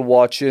much for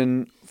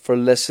watching, for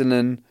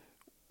listening.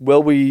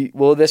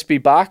 Will this be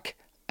back?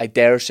 I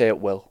dare say it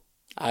will.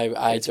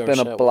 It's been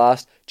a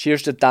blast.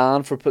 Cheers to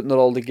Dan for putting it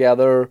all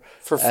together.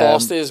 For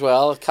Fosty as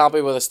well. Can't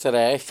be with us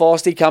today.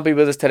 Fosty can't be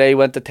with us today.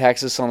 Went to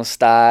Texas on a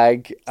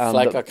stag. And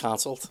Flight got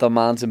cancelled. The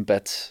man's in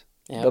bits.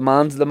 Yeah. The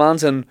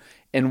man's in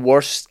a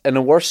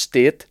worse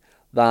state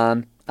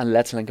than, and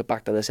let's link it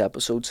back to this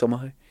episode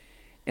somehow.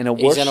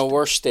 He's in a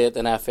worse state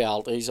than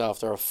Ephialtes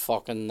after a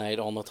fucking night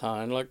on the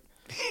town. Like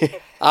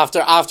after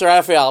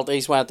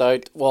Ephialtes went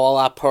out with all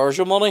that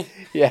Persia money,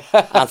 yeah,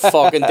 and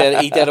fucking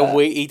did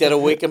a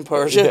week in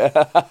Persia.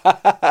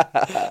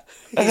 Yeah.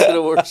 He's in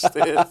a worse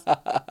state.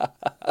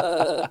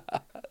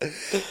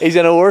 He's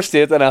in a worse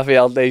state than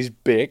Ephialtes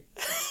bake.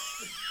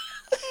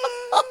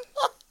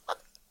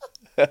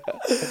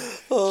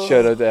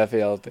 Shout out to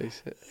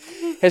Ephialtes.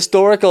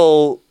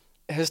 Historical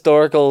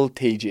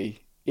TG.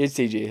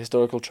 HTG,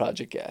 historical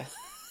tragic guy.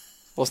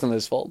 Wasn't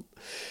his fault.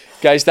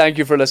 Guys, thank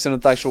you for listening.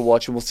 Thanks for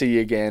watching. We'll see you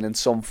again in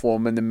some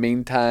form. In the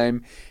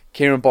meantime,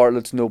 Kieran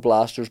Bartlett's No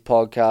Blasters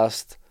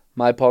podcast,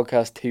 my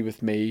podcast, Tea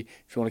With Me.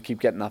 If you want to keep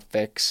getting that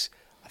fix,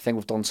 I think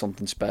we've done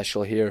something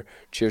special here.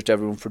 Cheers to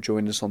everyone for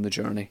joining us on the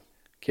journey.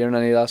 Kieran,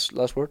 any last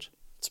words?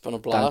 It's been a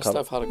blast.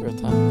 I've had a great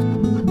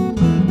time.